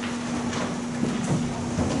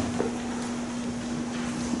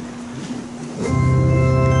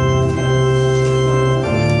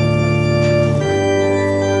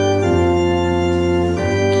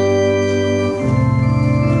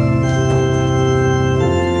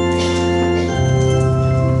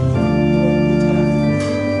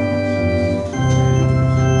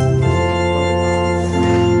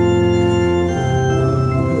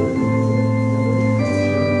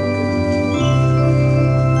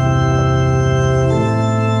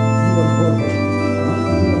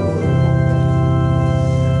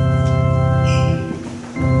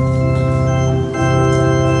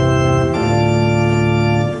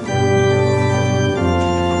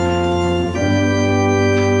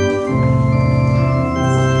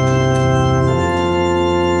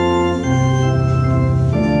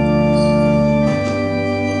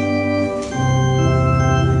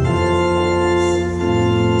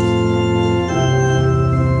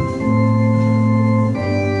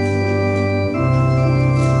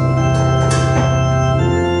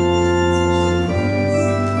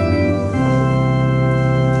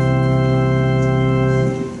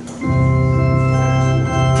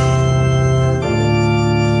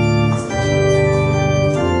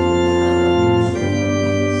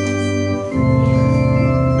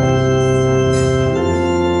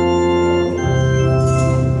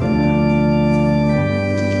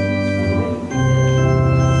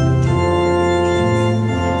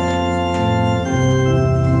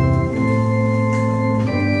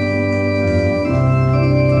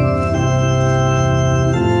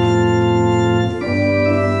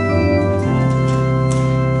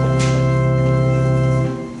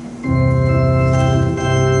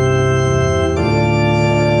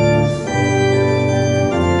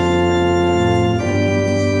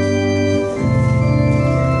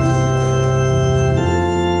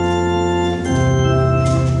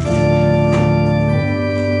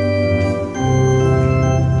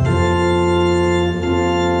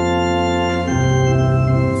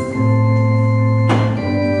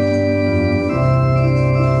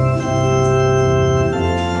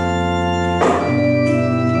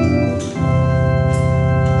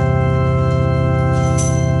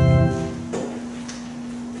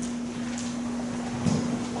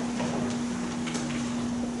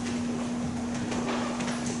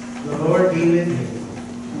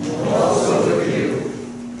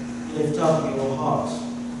 up your hearts.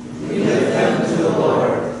 We lift them to the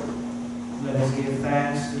Lord. Let us give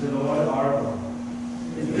thanks to the Lord our God.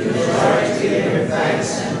 It is right to give him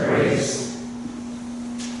thanks and praise.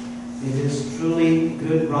 It is truly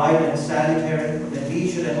good, right, and salutary that we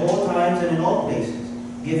should at all times and in all places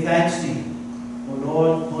give thanks to you, O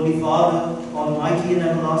Lord, Holy Father, Almighty and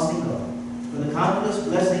everlasting God, for the countless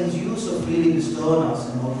blessings you so freely bestow on us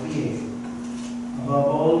and all creation. Above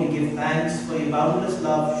all, we give thanks for your boundless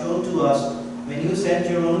love shown to us when you sent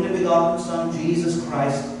your only begotten Son, Jesus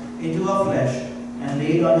Christ, into our flesh and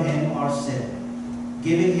laid on him our sin,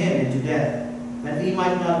 giving him into death, that we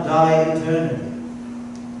might not die eternally,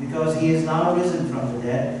 because he is now risen from the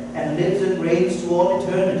dead and lives and reigns to all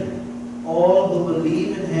eternity. All who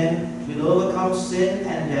believe in him will overcome sin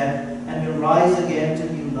and death and will rise again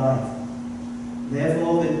to new life.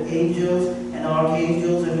 Therefore, with angels and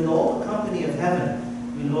archangels and with all the company of heaven,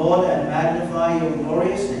 we laud and magnify your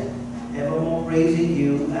glorious name, evermore praising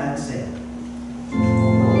you and saying,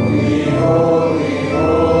 Holy, holy,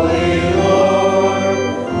 holy Lord,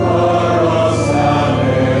 God of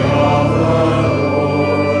Sabbath of the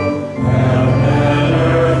Lord, heaven and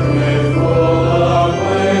earth with full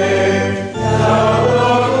acclaim, shout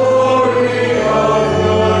the glory of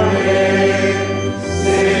your name.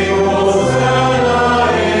 Sing Hosanna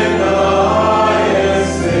in the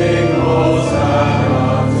highest, sing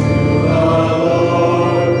Hosanna to the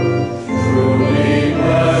Lord. Truly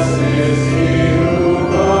blessed is he who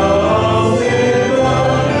comes in the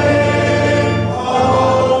name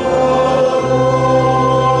of the Lord.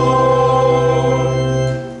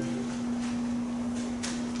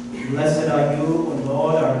 Blessed are you, O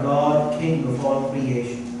Lord our God, King of all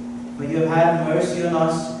creation. For you have had mercy on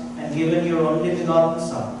us and given your only begotten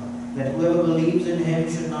Son, that whoever believes in him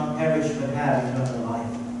should not perish but have eternal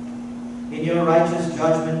life. In your righteous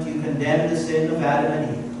judgment you condemned the sin of Adam and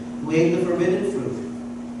Eve, who ate the forbidden fruit,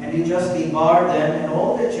 and you justly barred them and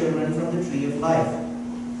all their children from the tree of life.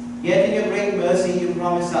 Yet in your great mercy you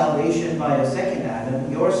promised salvation by a second Adam,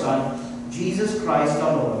 your Son, Jesus Christ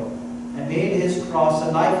our Lord, and made his cross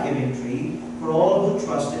a life-giving tree for all who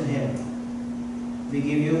trust in him. We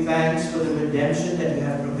give you thanks for the redemption that you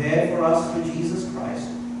have prepared for us through Jesus Christ.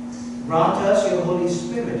 Grant us your Holy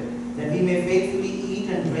Spirit, that we may faithfully eat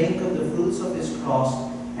and drink of the fruits of his cross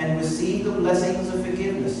and receive the blessings of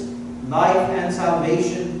forgiveness, life, and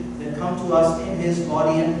salvation that come to us in his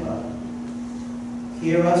body and blood.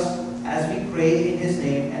 Hear us as we pray in his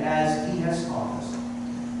name and as he has taught us.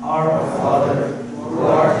 Our Father, who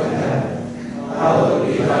art in heaven, hallowed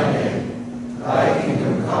be thy name. Thy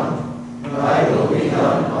kingdom come, thy will be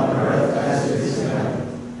done on earth as it is in heaven.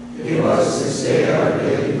 Give us this day our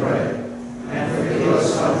daily bread, and forgive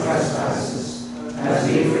us our trespasses, as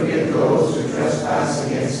we forgive those who trespass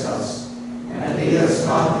against us. And lead us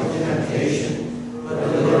not into temptation, but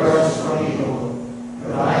deliver us from evil. For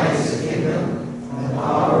thine is the kingdom, and the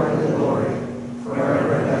power, and the glory,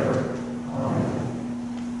 forever and ever. Amen.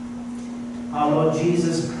 Our Lord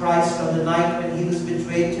Jesus Christ, on the night when he was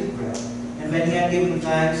betrayed, took bread, and when he had given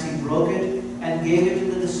thanks, he broke it and gave it to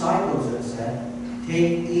the disciples and said,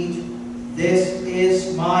 "Take, eat, this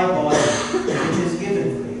is my body, which is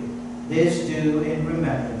given for you. This do in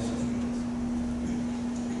remembrance of me."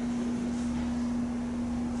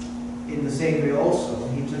 In the same way also,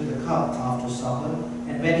 he took the cup after supper,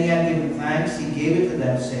 and when he had given thanks, he gave it to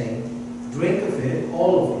them, saying, "Drink of it,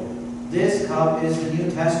 all of you. This cup is the New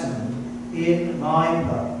Testament in my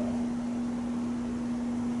blood,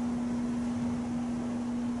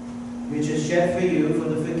 which is shed for you for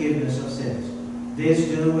the forgiveness of sins. This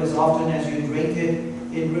do as often as you drink it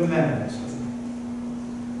in remembrance of me."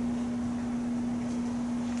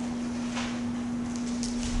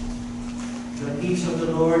 The peace of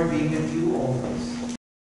the Lord be with you always.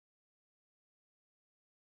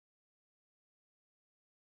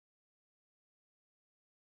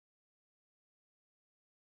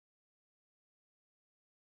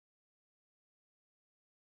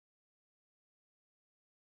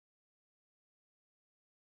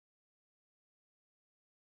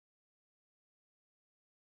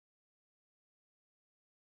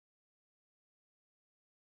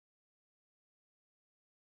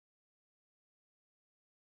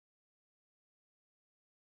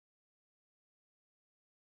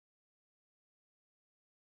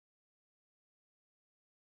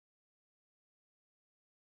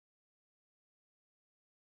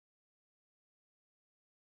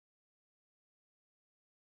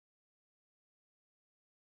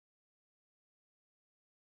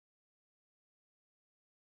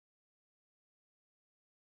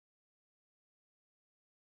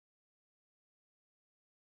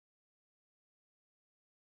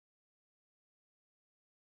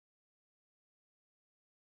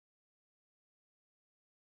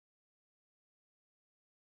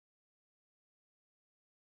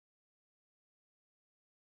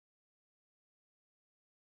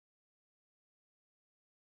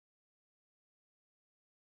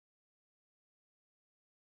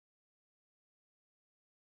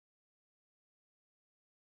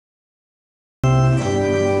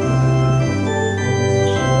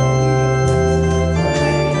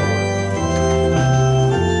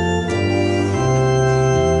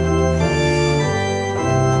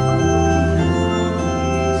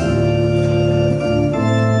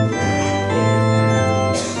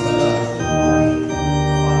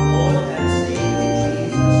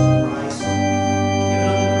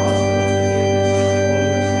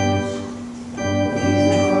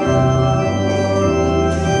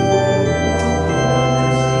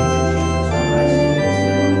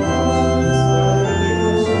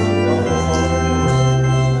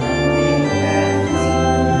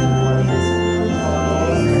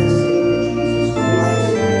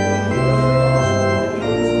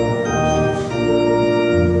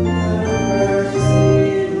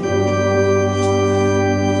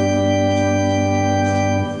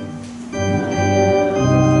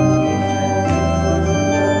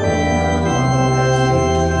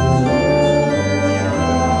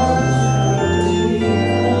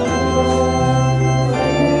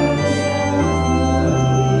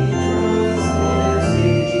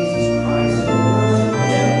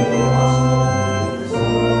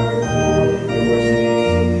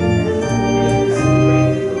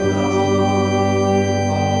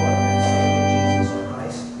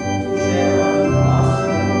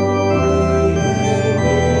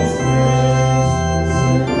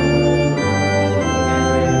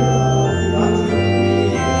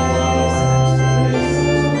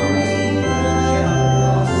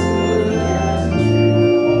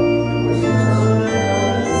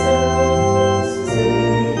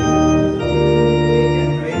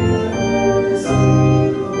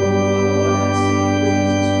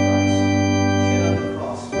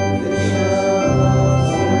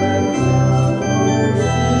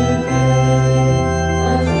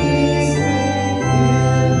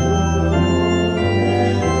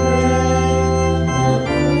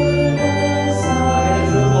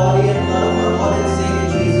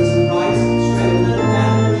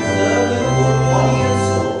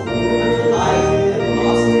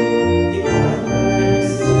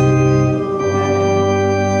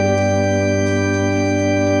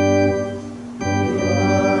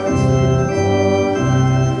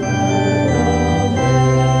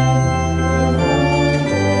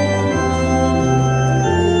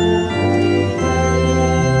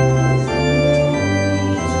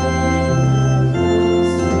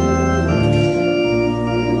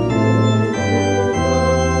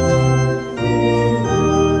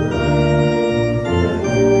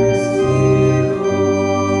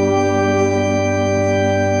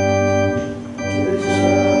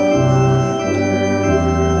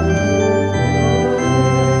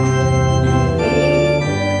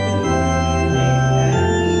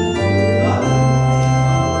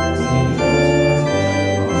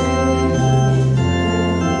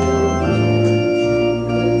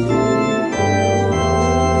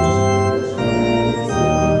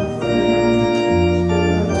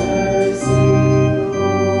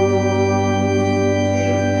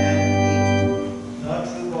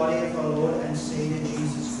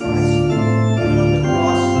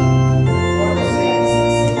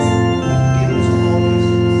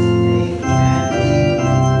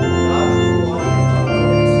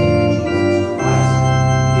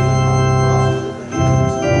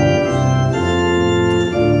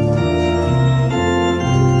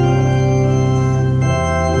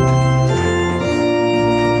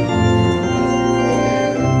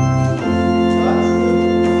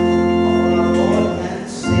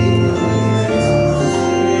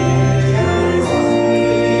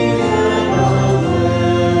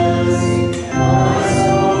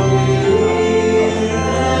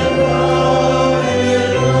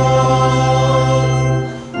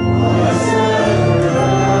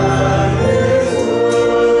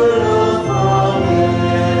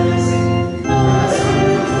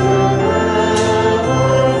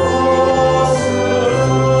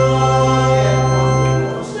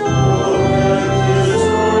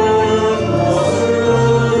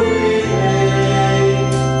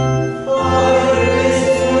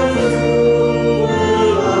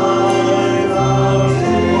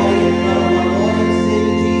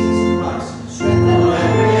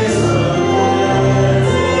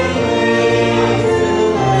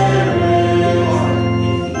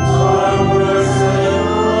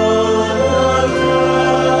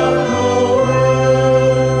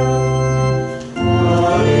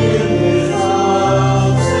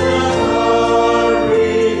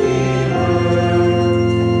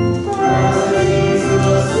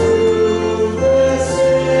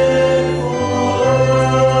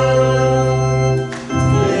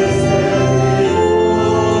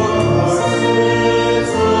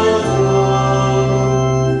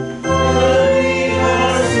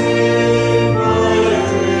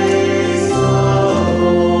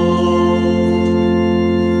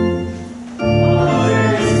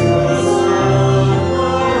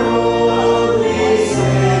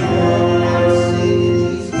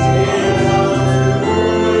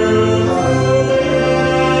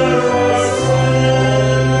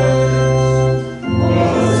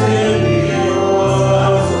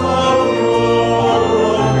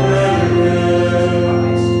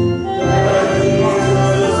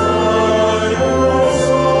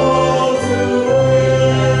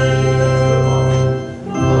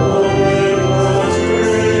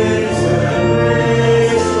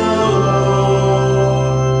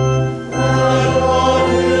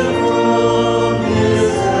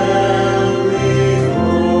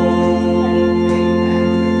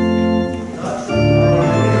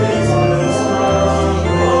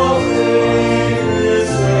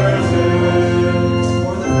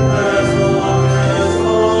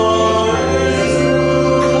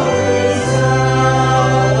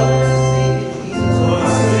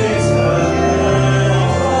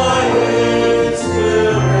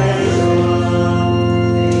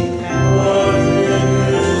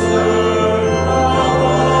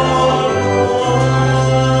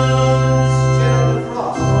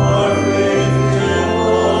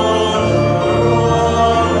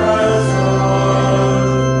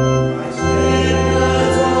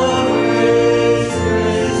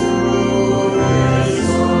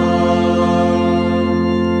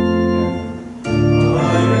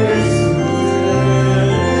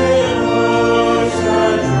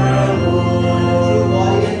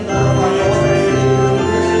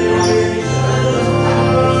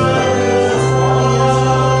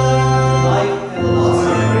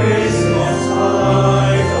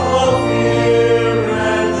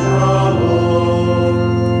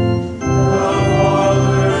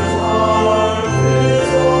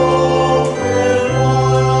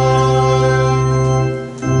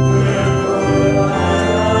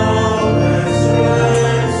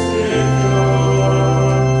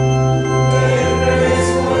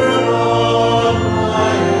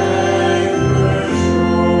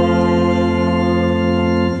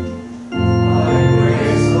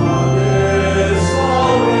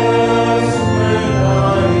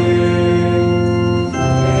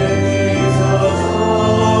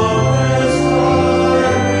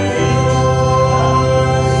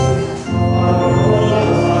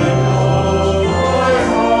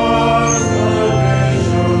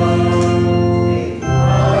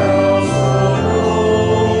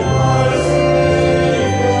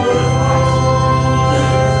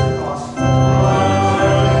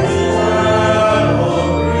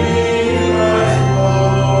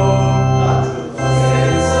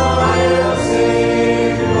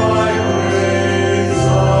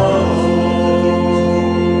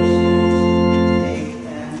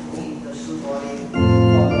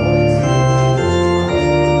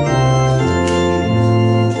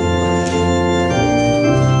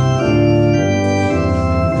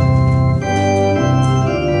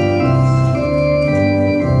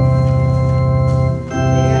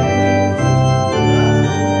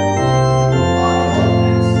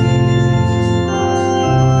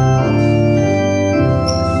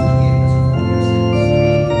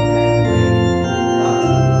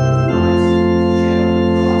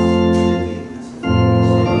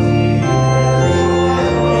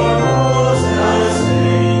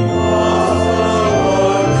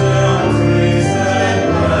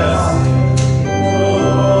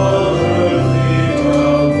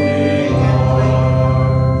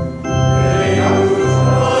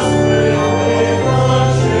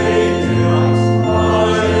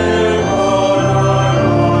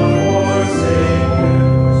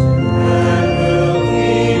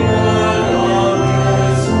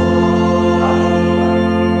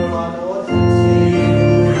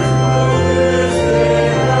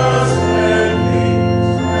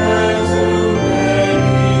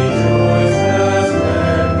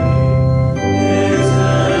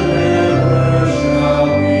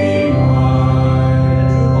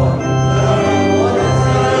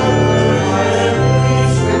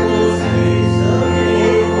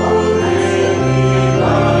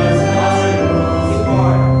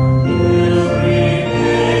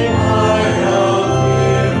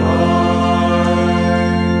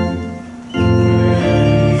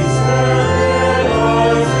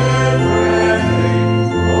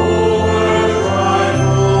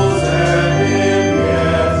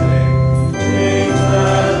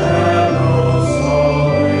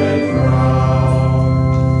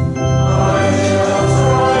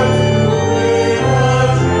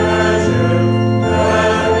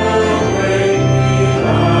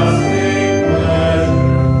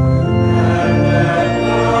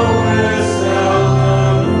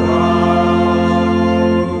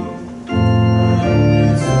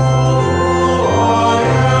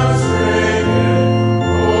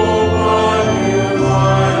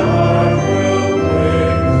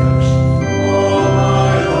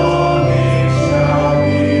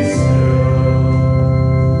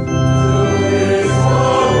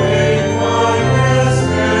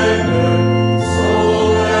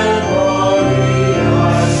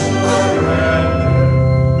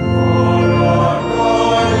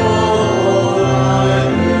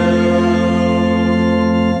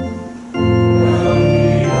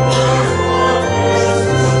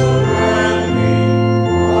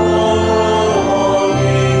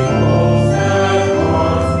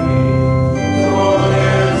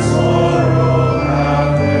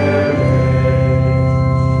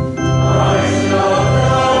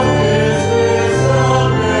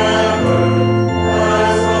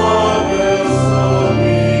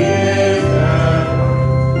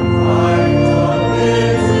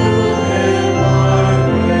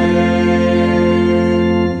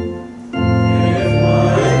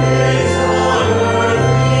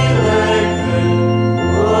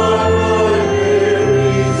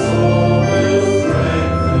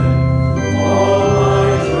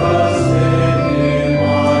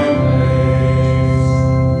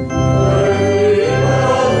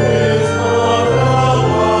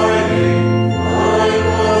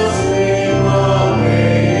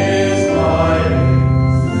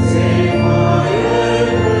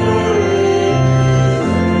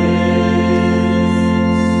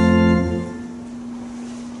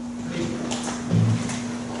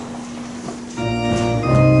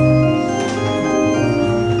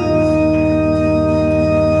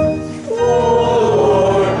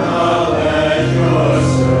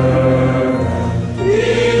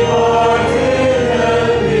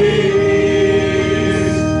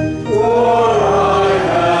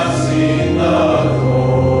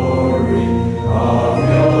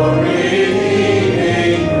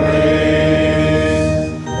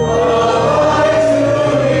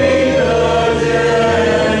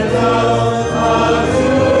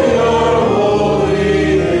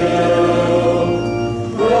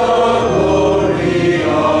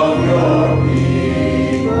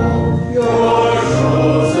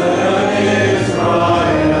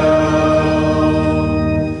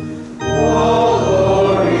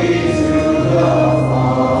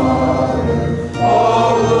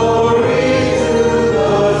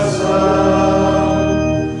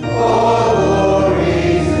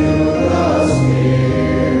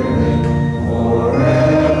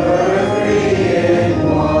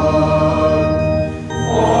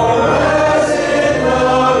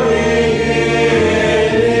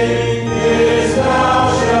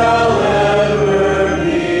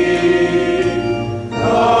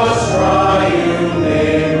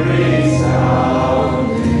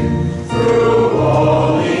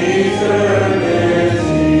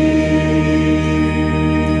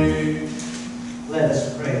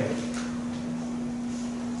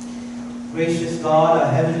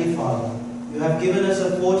 have given us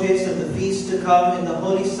a foretaste of the feast to come in the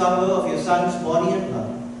holy supper of your Son's body and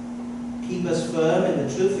blood. Keep us firm in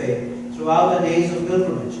the true faith throughout our days of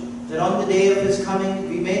pilgrimage, that on the day of his coming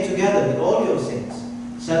we may together with all your saints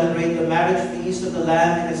celebrate the marriage feast of the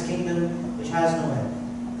Lamb in his kingdom which has no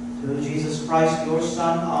end. Through Jesus Christ, your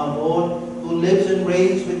Son, our Lord, who lives and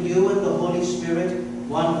reigns with you and the Holy Spirit,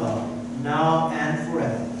 one God, now and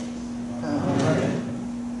forever. Amen.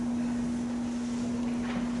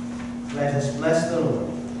 Let us bless the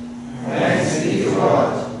Lord. Thanks be to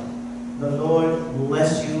God. The Lord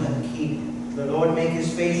bless you and keep you. The Lord make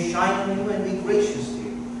his face shine on you and be gracious to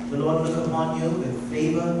you. The Lord look upon you with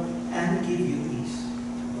favor and give you peace.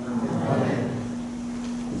 Amen.